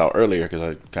said freestyle earlier, because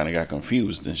I kind of got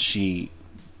confused. And she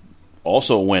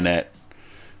also went at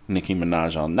Nicki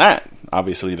Minaj on that.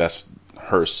 Obviously, that's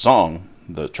her song.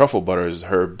 The Truffle Butter is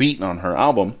her beat on her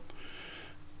album.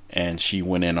 And she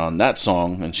went in on that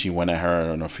song, and she went at her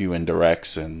on a few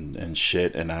indirects and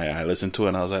shit. And I listened to it,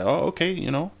 and I was like, oh, okay,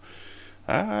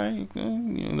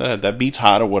 that beat's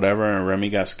hot or whatever. And Remy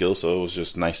got skills, so it was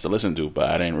just nice to listen to.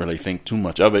 But I didn't really think too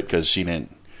much of it, because she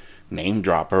didn't name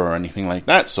drop her or anything like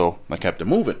that. So I kept it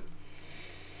moving.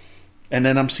 And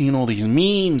then I'm seeing all these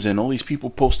memes and all these people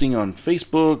posting on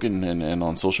Facebook and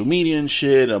on social media and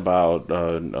shit about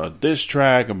a diss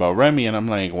track about Remy. And I'm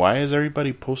like, why is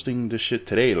everybody posting this shit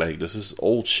today? Like, this is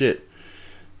old shit.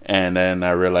 And then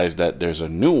I realized that there's a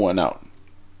new one out.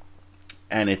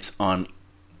 And it's on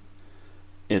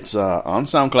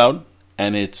SoundCloud.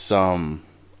 And it's a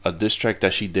diss track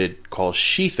that she did called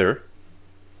Sheether,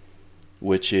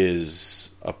 which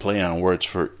is a play on words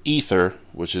for Ether,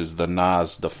 which is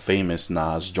the famous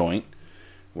Nas joint,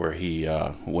 where he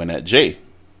went at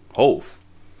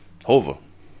Hova,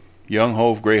 Young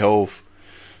Hove, Grey Hove,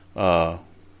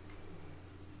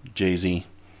 Jay-Z,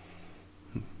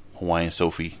 Hawaiian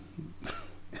Sophie.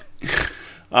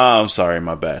 I'm sorry,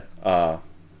 my bad.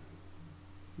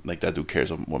 Like, that dude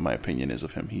cares what my opinion is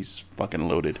of him. He's fucking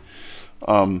loaded.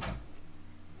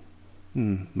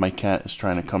 My cat is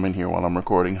trying to come in here while I'm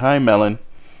recording. Hi, Melon.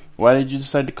 Why did you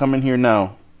decide to come in here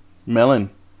now?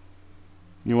 Melon,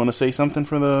 you want to say something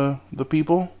for the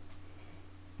people?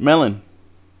 Melon,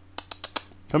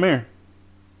 come here.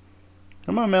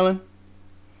 Come on, Melon.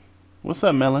 What's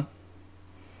up, Melon?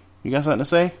 You got something to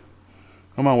say?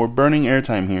 Come on, we're burning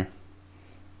airtime here.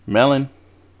 Melon.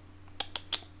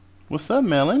 What's up,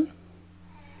 Melon?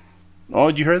 Oh,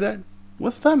 did you hear that?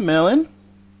 What's up, Melon?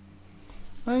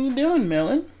 How you doing,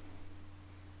 Melon?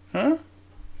 Huh?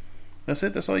 That's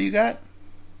it? That's all you got?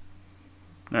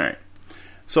 Alright.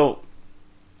 So,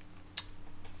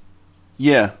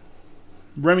 yeah.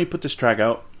 Remy put this track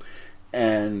out.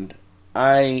 And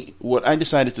what I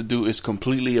decided to do is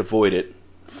completely avoid it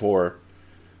for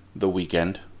the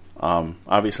weekend.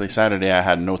 Obviously, Saturday I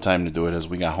had no time to do it, as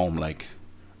we got home like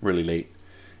really late.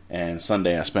 And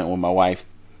Sunday I spent with my wife.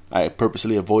 I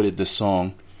purposely avoided this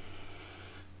song,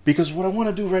 because what I want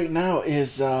to do right now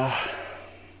is I'm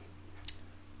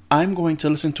going to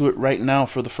listen to it right now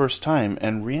for the first time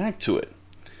and react to it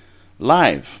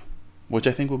live, which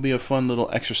I think will be a fun little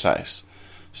exercise.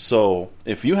 So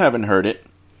if you haven't heard it,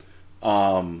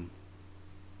 join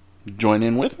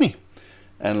in with me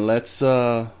and let's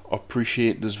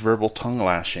appreciate this verbal tongue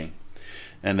lashing.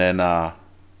 And then I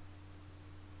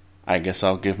guess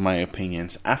I'll give my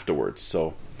opinions afterwards.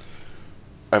 So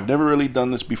I've never really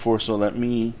done this before, so let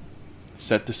me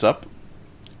set this up,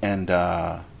 and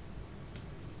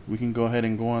we can go ahead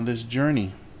and go on this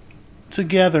journey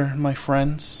together, my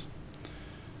friends.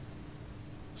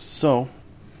 So,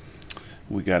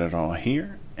 we got it all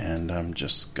here, and I'm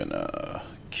just gonna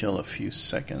kill a few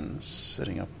seconds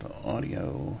setting up the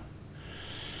audio.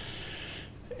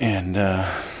 And,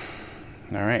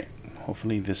 alright,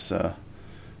 hopefully this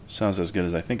sounds as good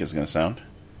as I think it's gonna sound.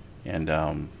 And,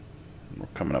 we're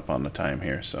coming up on the time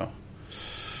here, so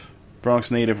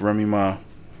Bronx native Remy Ma.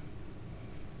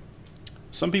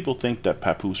 Some people think that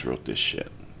Papoose wrote this shit.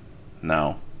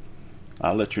 Now,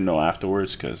 I'll let you know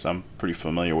afterwards, because I'm pretty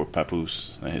familiar with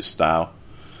Papoose and his style.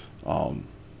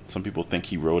 Some people think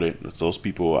he wrote it. It's those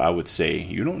people, I would say,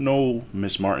 you don't know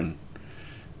Miss Martin,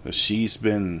 because she's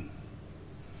been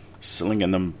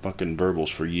slinging them fucking verbals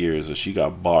for years, and she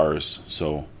got bars,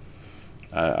 so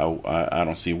I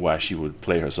don't see why she would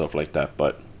play herself like that.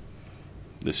 But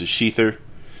this is Sheether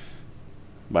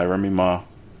by Remy Ma,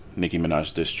 Nicki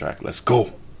Minaj diss track. Let's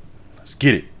go. Let's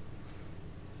get it.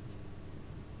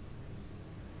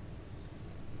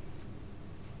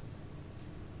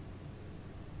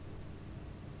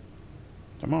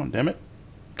 Come on, damn it.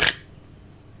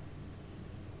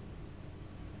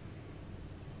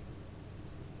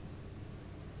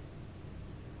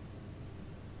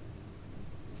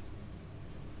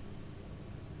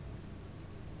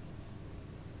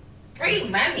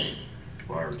 Free Remy.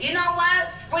 Word. You know what?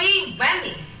 Free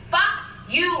Remy. Fuck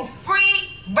you, free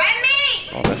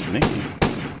Remy. Oh, that's Nicki.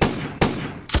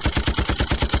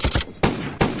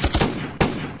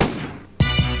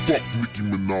 Fuck Nicki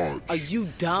Minaj. Are you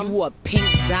dumb? You wore a pink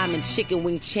diamond chicken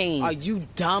wing chain. Are you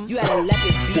dumb? You had a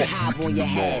leopard beehive on your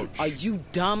head. Are you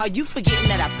dumb? Are you forgetting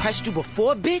that I pressed you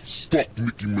before, bitch? Fuck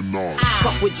Nicki Minaj.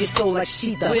 Fuck with your soul like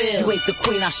Sheetha. You ain't the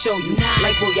queen, I'll show you.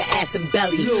 Like roll your ass and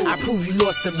belly. I prove you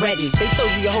lost already. They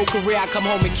told you your whole career I'd come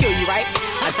home and kill you, right?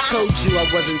 I told you I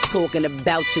wasn't talking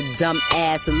about your dumb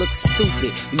ass. It looks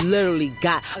stupid. You literally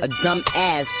got a dumb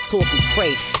ass talking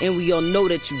cray. And we all know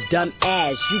that you dumb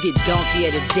ass. You get donkey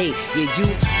of the day. Yeah, you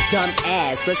dumb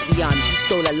ass. Let's be honest, you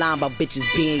stole that line about bitches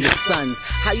being your sons.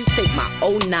 How you take my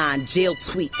 09 jail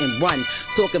tweet and run?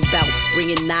 Talking about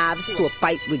bringing knives to a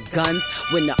fight with guns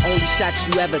when the only shot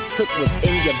you ever took was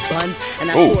in your buns. And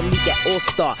I saw Meek at All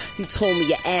Star. He told me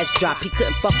your ass dropped. He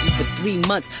couldn't fuck you for 3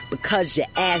 months because your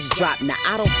ass dropped. Now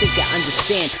I don't think I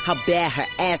understand how bad her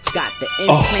ass got. The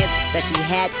implants that she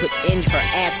had put in her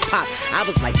ass pop. I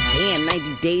was like, damn,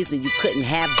 90 days and you couldn't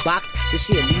have box. Did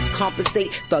she at least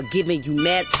compensate? Start giving you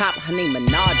mad top. Her name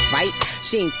Minaj, right?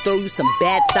 She ain't throw you some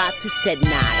bad thoughts. He said, nah,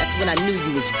 that's when I knew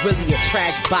you was really a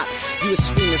trash bop. You was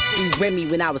screaming free Remy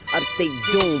when I was upstate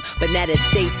doom. But now that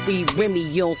they free Remy,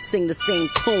 you don't sing the same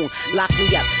tune. Lock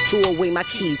me up, threw away my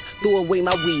keys, threw away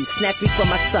my weave, snatched me from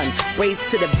my son, braids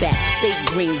to the back, state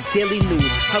greens, daily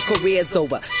news. Her career's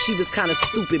over. She was kinda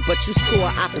stupid, but you saw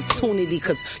an opportunity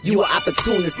cause you were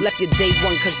opportunist. Left your day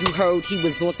one cause you heard he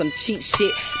was on some cheat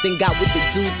shit. Then got with the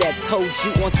dude that told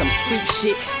you on some creep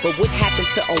shit. But what happened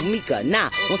to Omika? Nah,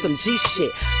 on some G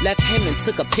shit. Left him and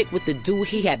took a pic with the dude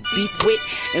he had beef with.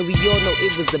 And we all know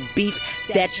it was a beef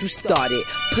that you started.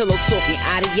 Pillow talking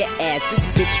out of your ass, this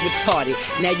bitch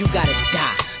retarded. Now you gotta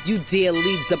die. You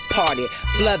dearly departed.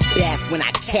 Bloodbath when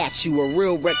I catch you, a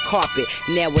real red carpet.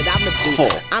 Now what I'ma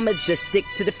do, I'ma just stick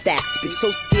to the facts. Bitch, so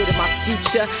scared of my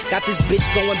future. Got this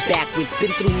bitch going backwards.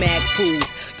 Been through mad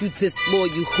crews. You dissed more,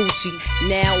 you hoochie.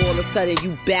 Now all of a sudden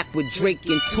you back with Drake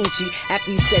and Tunchi.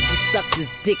 After he said you sucked his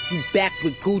dick, you back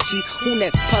with Gucci. Who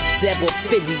next, Puff, Deb, or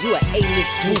Fidgy? You an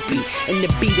A-list groupie. And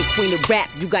to be the queen of rap,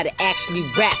 you gotta actually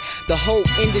rap. The whole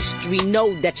industry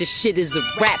know that your shit is a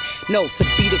rap. No, to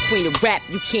be the queen of rap,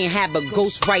 you can't have a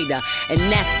ghost writer. And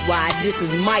that's why this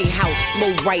is my house,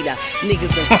 flow writer.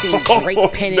 Niggas done seen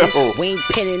Drake penning, Wayne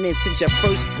penning, and since your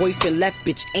first boyfriend left,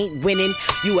 bitch ain't winning.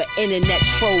 You an internet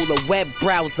troll, a web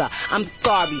browser. I'm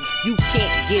sorry, you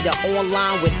can't get it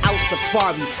online without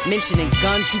Safari. Mentioning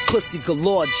guns, you pussy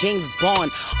galore, James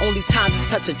Bond. Only time you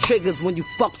touch the triggers when you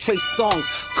fuck Trey Songz.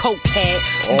 Cokehead,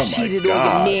 you cheated on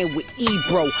your man with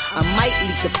Ebro. I might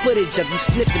leak the footage of you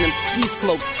sniffing them ski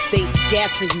slopes. They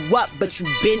gassing you up, but you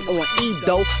been on E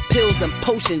though. Pills and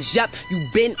potions, yup, you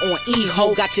been on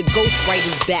E-ho. Got your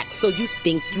ghostwriters back, so you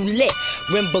think you lit.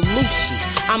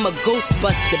 Rimbalushi, I'm a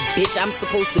ghostbuster, bitch. I'm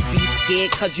supposed to be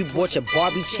scared cause you bought your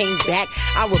Barbie chain back.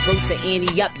 I'll revert to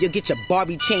Annie up, you'll get your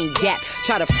Barbie chain gap.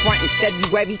 Try to front in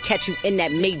February, catch you in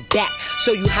that Maybach.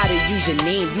 Show you how to use your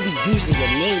name, you be using your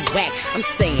name whack. I'm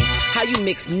saying, how you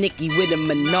mix Nicki with a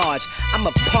Minaj?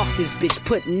 I'ma park this bitch,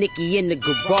 put Nicki in the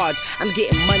garage. I'm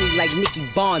getting money like Nicki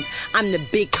Bonds. I'm the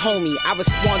big homie, I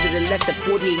responded in less than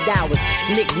 48 hours.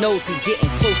 Nick knows he getting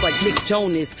close like Nick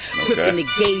Jonas. Gripping the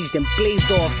gauge, then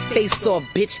blaze off, face off,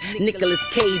 bitch. Nicolas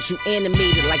Cage, you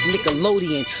animated like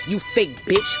Nickelodeon. You fake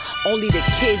bitch, only the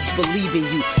kids believe in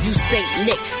you. You Saint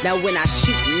Nick, now when I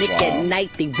shoot Nick at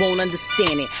night, they won't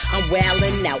understand it. I'm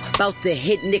wildin' out, about to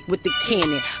hit Nick with the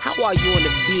cannon. How are you on the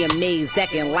VMAs,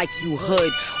 acting like you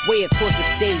hood? Way across the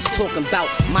stage talking about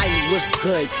Miley was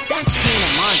good. That's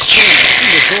Montana,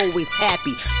 she was always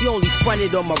happy. You only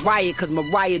fronted on Mariah cause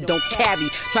Mariah don't carry.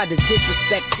 Tried to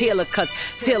disrespect Taylor cause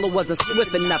Taylor wasn't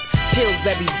swift enough.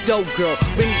 Pillsbury dough girl,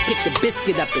 Remy picked the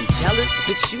biscuit up and jealous.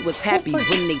 Bitch, you was happy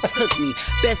when they took me.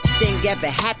 Best thing ever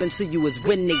happened to you is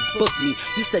when they booked me.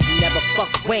 You said you never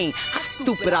fucked Wayne. How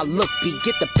stupid I look, B.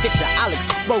 Get the picture, I'll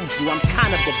expose you. I'm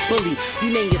kind of a bully.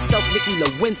 You name yourself Nicky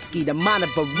Lewinsky, the mind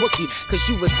of a rookie. Cause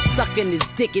you was sucking his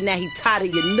dick and now he tired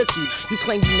of your nookie. You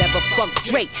claim you never fucked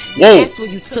Drake. Now that's where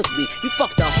you took me. You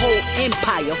fucked the whole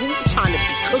empire. Who you trying to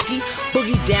be, Cookie?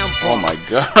 Boogie down Bronx. Oh my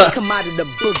God. I come out of the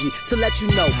boogie to let you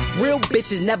know Real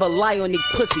bitches never lie on their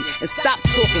pussy. And stop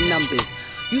talking numbers.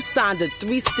 You signed a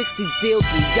 360 deal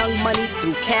through Young Money,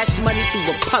 through Cash Money,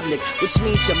 through Republic, which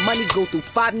means your money go through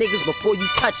 5 niggas before you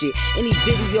touch it. Any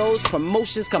videos,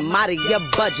 promotions come out of your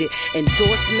budget.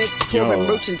 Endorsements, touring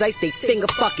merchandise, they finger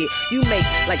fuck it. You make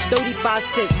like 35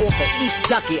 cents off of each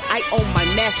ducat. I own my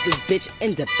masters, bitch,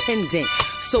 independent.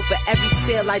 So for every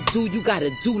sale I do, you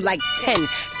gotta do like 10.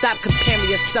 Stop comparing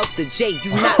yourself to Jay,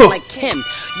 you not like him.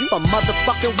 You a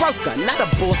motherfucking worker, not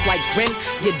a boss like Grim.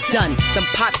 You're done. Them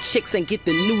pop chicks ain't get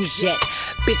the news yet.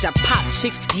 Bitch, I pop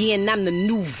chicks, yeah, and I'm the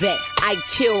new vet. I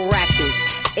kill rappers,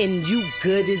 and you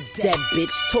good as dead,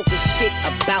 bitch. Talking shit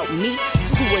about me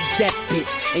to a deaf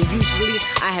bitch. And usually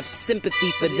I have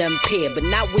sympathy for them pair, but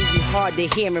not when you hard to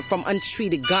hearing from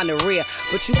untreated gonorrhea.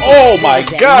 But you oh my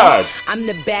God, I'm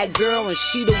the bad girl, and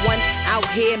she the one out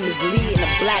here misleading the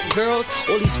black girls.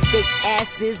 All these fake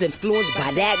asses influenced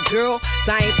by that girl,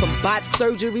 dying from bot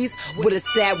surgeries. What a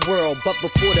sad world. But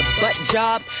before the butt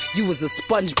job, you was a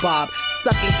SpongeBob,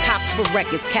 sucking cock for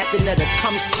records, captain of the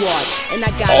cum squad. And I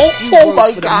got a few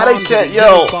words for the moms and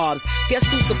the bobs. Guess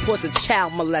who supports a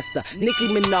child molester? Nicki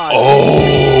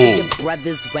Minaj. Your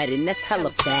brother's wedding, that's hella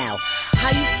foul.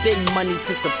 How you spend money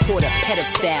to support a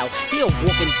pedophile? He a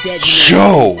walking dead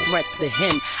man. Threats to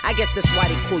him. I guess that's why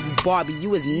they call you Barbie.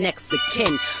 You is next to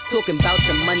kin. Talking about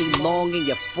your money long and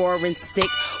your forensic.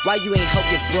 Why you ain't help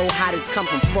your bro? How does come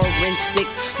from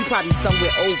forensics? You probably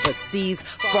somewhere overseas,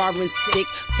 forensic.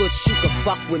 Thought you could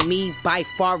fuck with me by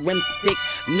forensic.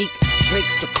 Meek, Drake,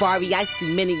 Safari, I see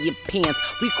men in your pants.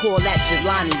 We call that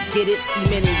Jelani, get it? See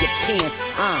men in your pants.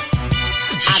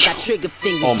 I got trigger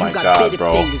fingers, oh my you got God, bitter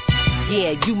bro. fingers.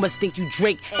 Yeah, you must think you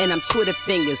Drake, and I'm Twitter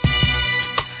fingers.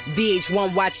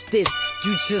 VH1, watch this.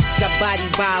 You just got body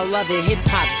by a loving hip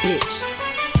hop bitch.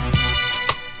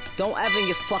 Don't ever in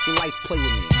your fucking life play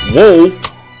with me.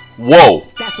 Whoa.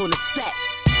 That's on the set.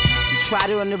 You tried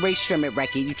it on the Ray Sherman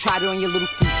record. You tried it on your little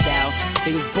freestyle.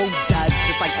 They was both duds,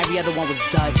 just like every other one was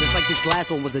dud. Just like this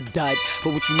last one was a dud.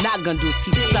 But what you not gonna do is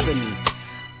keep subbing me.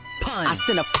 I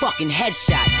sent a fucking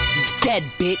headshot. You dead,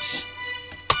 bitch.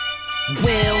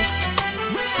 Will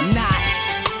not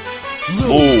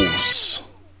lose.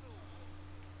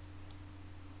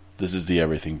 This is the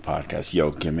Everything Podcast.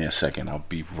 Yo, give me a second. I'll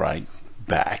be right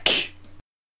back.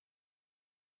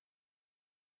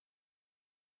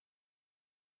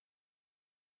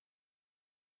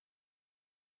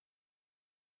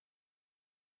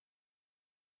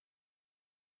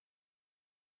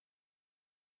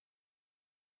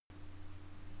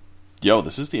 Yo,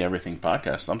 this is the Everything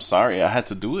Podcast. I'm sorry, I had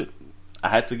to do it. I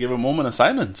had to give a moment of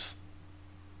silence.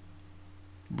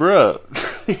 Bruh.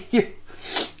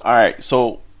 Alright,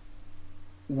 so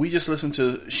we just listened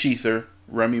to Sheether,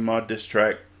 Remy Ma diss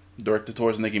track, directed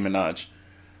towards Nicki Minaj.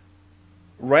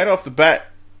 Right off the bat,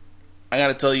 I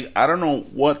gotta tell you, I don't know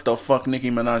what the fuck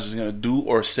Nicki Minaj is gonna do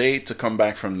or say to come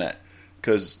back from that.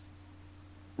 Because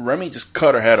Remy just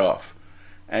cut her head off.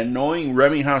 And knowing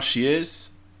Remy how she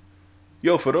is,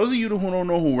 yo, for those of you who don't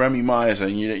know who Remy Ma is,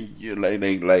 and you're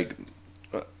like,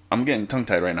 I'm getting tongue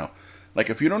tied right now. Like,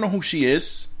 if you don't know who she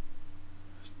is,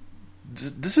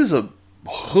 this is a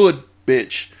hood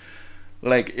bitch.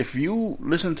 Like, if you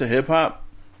listen to hip hop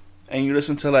and you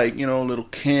listen to, like, you know, Lil'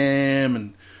 Kim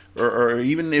and or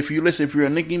even if you're a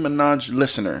Nicki Minaj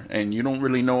listener and you don't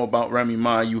really know about Remy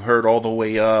Ma, you heard All the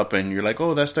Way Up and you're like,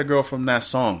 oh, that's the girl from that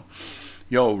song.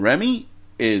 Yo, Remy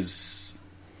is,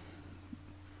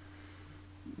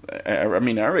 I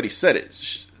mean, I already said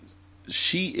it.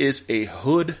 She is a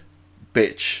hood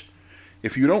bitch.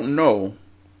 If you don't know,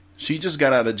 she just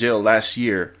got out of jail last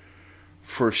year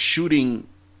for shooting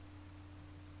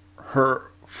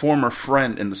her former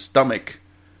friend in the stomach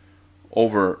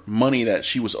over money that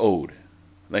she was owed.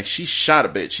 Like, she shot a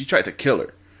bitch. She tried to kill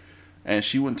her. And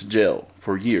she went to jail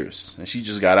for years. And she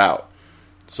just got out.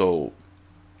 So,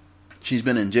 she's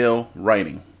been in jail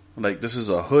writing. Like, this is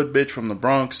a hood bitch from the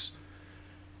Bronx.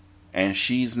 And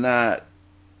she's not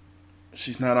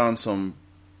on some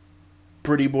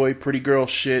pretty boy, pretty girl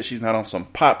shit. She's not on some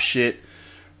pop shit.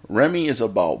 Remy is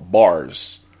about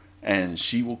bars. And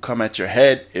she will come at your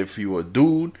head if you a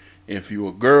dude, if you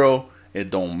a girl, it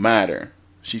don't matter.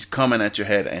 She's coming at your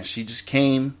head. And she just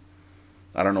came.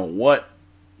 I don't know what.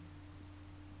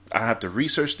 I have to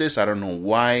research this. I don't know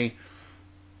why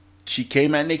she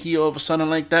came at Nicki all of a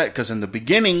sudden like that. Because in the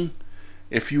beginning,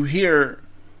 if you hear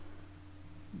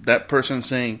that person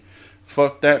saying,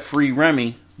 fuck that, free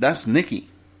Remy, that's Nicki.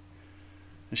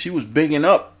 And she was bigging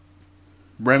up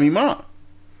Remy Ma.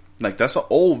 Like, that's an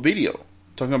old video.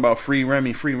 Talking about free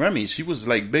Remy, free Remy. She was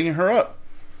like bigging her up.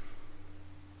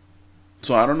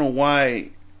 So I don't know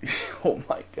why. Oh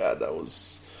my God, that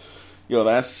was Yo,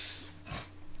 that's...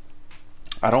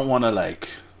 I don't want to, like,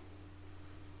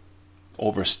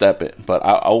 overstep it, but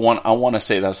I want to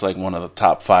say that's, like, one of the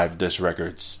top 5 diss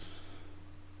records.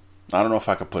 I don't know if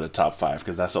I could put a top 5,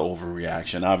 because that's an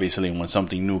overreaction. Obviously, when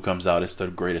something new comes out, it's the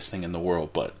greatest thing in the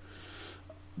world, but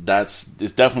it's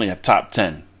definitely a top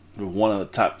 10. One of the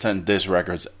top 10 diss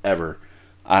records ever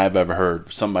I have ever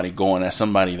heard. Somebody going at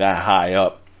somebody that high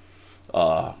up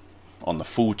on the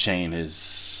food chain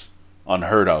is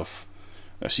unheard of.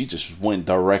 She just went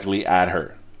directly at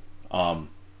her. Holy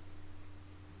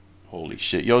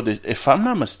shit. Yo, if I'm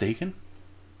not mistaken,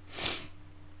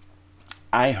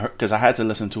 I heard, because I had to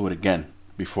listen to it again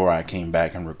before I came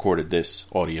back and recorded this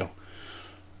audio.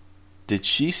 Did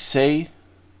she say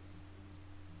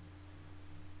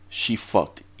she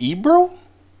fucked Ebro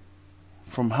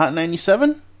from Hot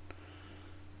 97?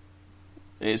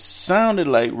 It sounded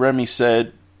like Remy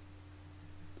said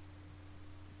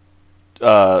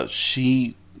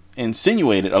allegedly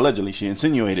she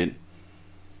insinuated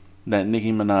that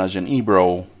Nicki Minaj and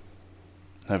Ebro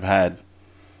have had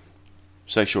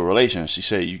sexual relations. She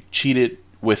said, you cheated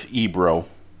with Ebro.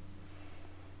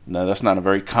 Now, that's not a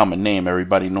very common name.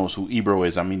 Everybody knows who Ebro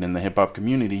is. I mean, in the hip-hop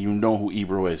community, you know who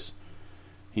Ebro is.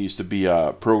 He used to be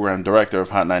a program director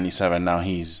of Hot 97. Now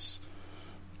he's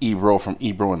Ebro from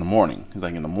Ebro in the Morning. He's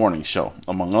like in the morning show,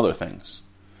 among other things.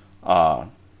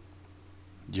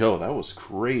 Yo, that was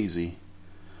crazy.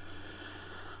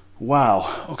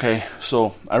 Wow. Okay,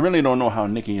 so I really don't know how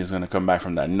Nicki is going to come back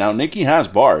from that. Now, Nicki has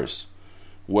bars.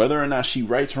 Whether or not she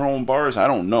writes her own bars, I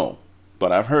don't know.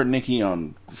 But I've heard Nicki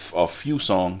on a few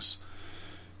songs.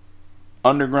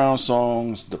 Underground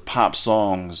songs, the pop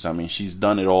songs. I mean, she's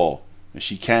done it all. And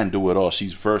she can do it all.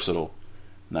 She's versatile.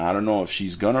 Now, I don't know if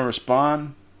she's going to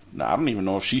respond. Now, I don't even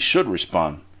know if she should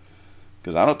respond.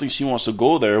 Because I don't think she wants to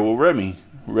go there with Remy.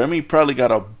 Remy probably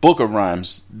got a book of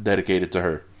rhymes dedicated to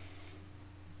her.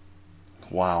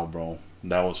 Wow, bro.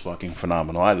 That was fucking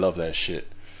phenomenal. I love that shit.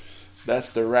 That's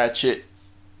the ratchet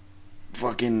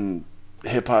fucking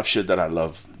hip-hop shit that I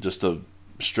love. Just a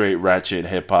straight ratchet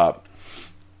hip-hop.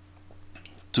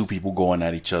 Two people going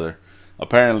at each other.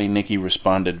 Apparently, Nicki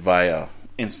responded via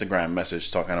Instagram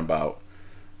message talking about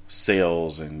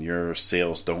sales and your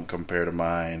sales don't compare to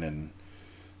mine, and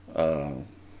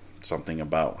something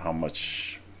about how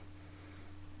much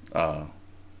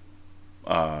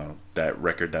that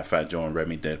record that Fat Joe and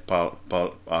Remy did,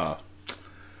 Paloma,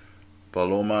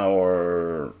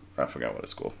 or I forgot what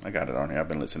it's called. I got it on here. I've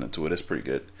been listening to it. It's pretty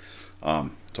good.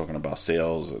 Talking about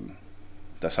sales, and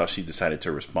that's how she decided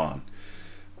to respond.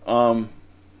 I'll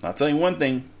tell you one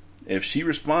thing. If she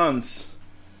responds,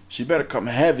 she better come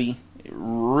heavy,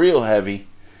 real heavy,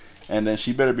 and then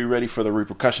she better be ready for the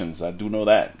repercussions. I do know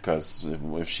that, because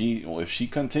if she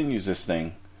continues this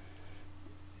thing,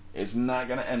 it's not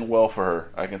gonna end well for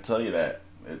her. I can tell you that.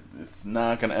 It's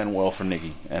not gonna end well for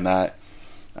Nicki. And I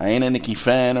ain't a Nicki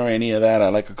fan or any of that. I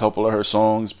like a couple of her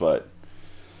songs, but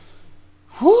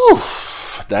whew,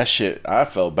 that shit, I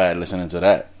felt bad listening to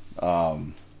that.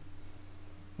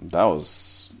 That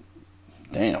was,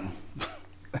 damn,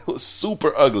 that was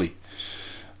super ugly.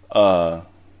 I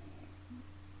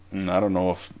don't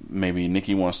know if maybe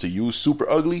Nicki wants to use Super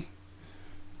Ugly,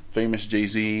 famous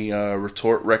Jay-Z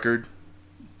retort record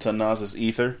to Nas's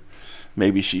Ether.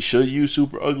 Maybe she should use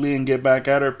Super Ugly and get back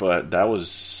at her, but that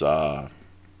was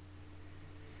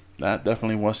that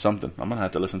definitely was something. I'm gonna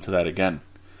have to listen to that again,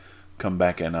 come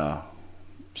back and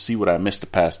see what I missed the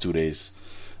past 2 days.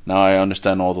 Now I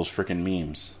understand all those freaking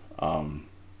memes.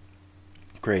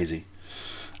 Crazy.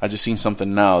 I just seen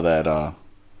something now that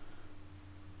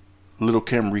Lil'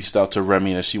 Kim reached out to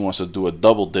Remy that she wants to do a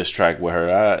double diss track with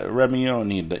her. Remy, you don't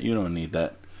need that. You don't need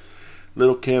that.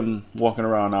 Lil' Kim walking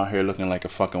around out here looking like a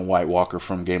fucking White Walker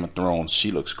from Game of Thrones.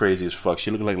 She looks crazy as fuck. She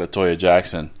looked like LaToya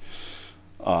Jackson.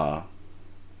 I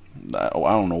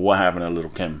don't know what happened to Lil'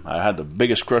 Kim. I had the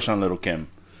biggest crush on Lil' Kim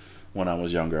when I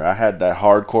was younger. I had that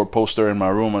hardcore poster in my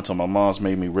room until my mom's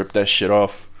made me rip that shit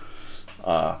off.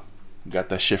 Got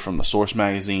that shit from the Source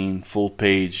magazine, full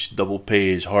page, double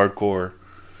page, hardcore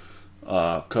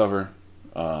cover.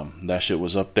 That shit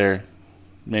was up there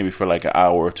maybe for like an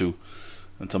hour or two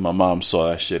until my mom saw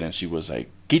that shit and she was like,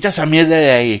 "Quita esa mierda de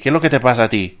ahí, ¿qué es lo que te pasa a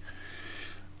ti?"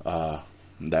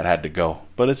 That had to go,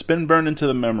 but it's been burned into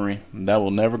the memory. That will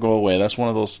never go away. That's one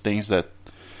of those things that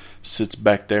sits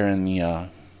back there in the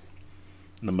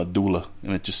medulla,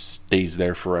 and it just stays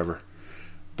there forever.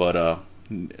 But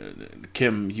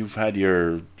Kim, you had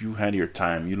your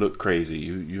time. You look crazy.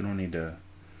 You don't need to.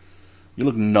 You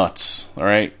look nuts. All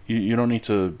right. You don't need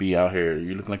to be out here.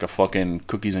 You look like a fucking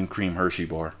cookies and cream Hershey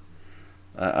bar.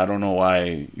 I don't know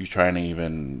why you're trying to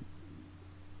even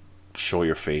show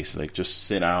your face. Like, just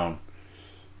sit down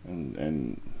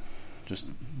and just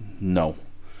no.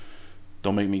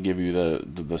 Don't make me give you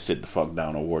the sit the fuck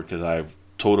down award, because I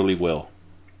totally will.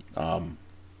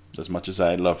 As much as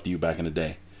I loved you back in the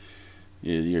day,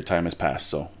 your time has passed.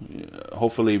 So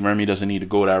hopefully Remy doesn't need to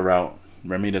go that route.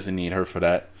 Remy doesn't need her for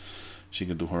that. She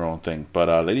can do her own thing. But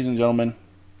ladies and gentlemen,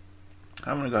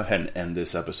 I'm going to go ahead and end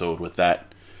this episode with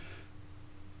that.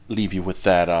 Leave you with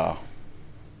that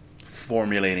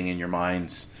formulating in your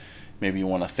minds. Maybe you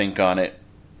want to think on it.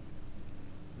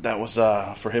 That was,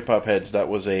 for hip-hop heads, that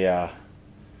was a...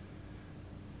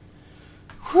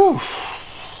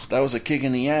 that was a kick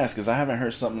in the ass, because I haven't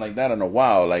heard something like that in a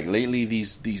while. Like, lately,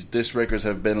 these diss records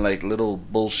have been like little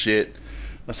bullshit,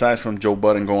 aside from Joe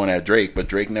Budden going at Drake, but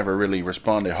Drake never really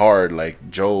responded hard.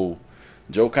 Like, Joe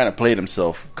kind of played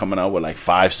himself coming out with like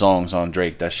 5 songs on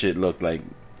Drake. That shit looked like,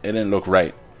 it didn't look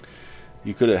right.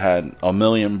 You could have had a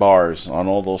million bars on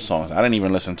all those songs. I didn't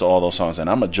even listen to all those songs, and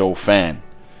I'm a Joe fan,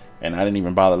 and I didn't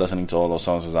even bother listening to all those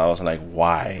songs, because I was like,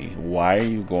 why are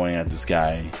you going at this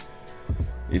guy?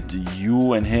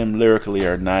 You and him lyrically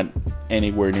are not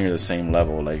anywhere near the same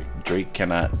level. Like, Drake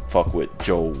cannot fuck with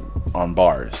Joe on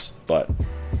bars, but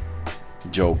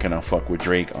Joe cannot fuck with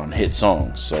Drake on hit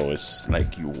songs. So it's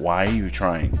like, why are you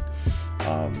trying?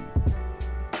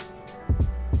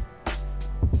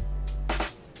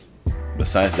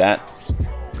 Besides that,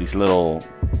 these little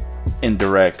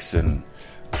indirects and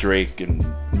Drake and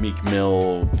Meek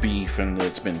Mill beef, and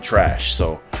it's been trash.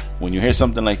 So when you hear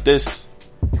something like this,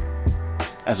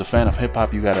 as a fan of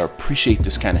hip-hop, you gotta appreciate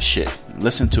this kind of shit.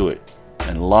 Listen to it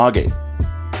and log it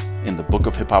in the book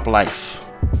of hip-hop life,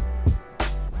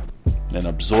 and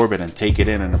absorb it and take it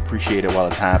in and appreciate it while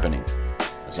it's happening.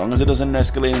 As long as it doesn't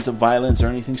escalate into violence or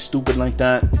anything stupid like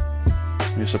that,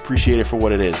 just appreciate it for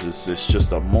what it is. It's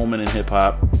just a moment in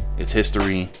hip-hop. It's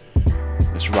history.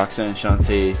 It's Roxanne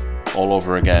Shante all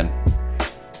over again.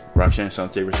 Roxanne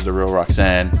Shante versus the real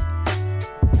Roxanne.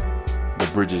 The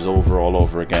bridge is over all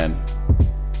over again.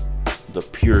 The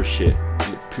pure shit,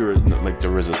 the pure, like the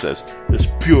RZA says, this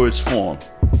purest form,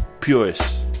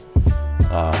 purest.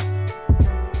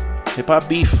 Hip hop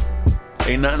beef,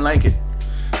 ain't nothing like it.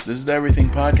 This is the Everything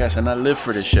Podcast, and I live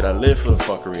for this shit. I live for the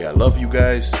fuckery. I love you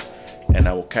guys, and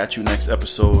I will catch you next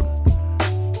episode.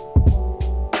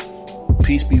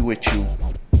 Peace be with you,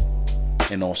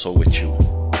 and also with you.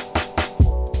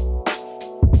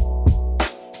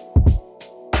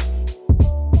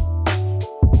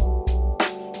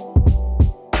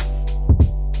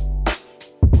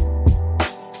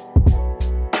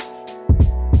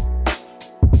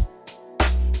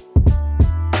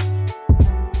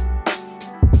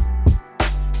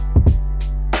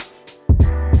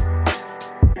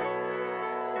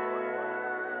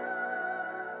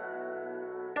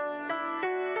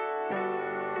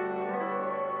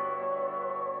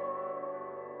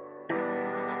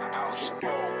 House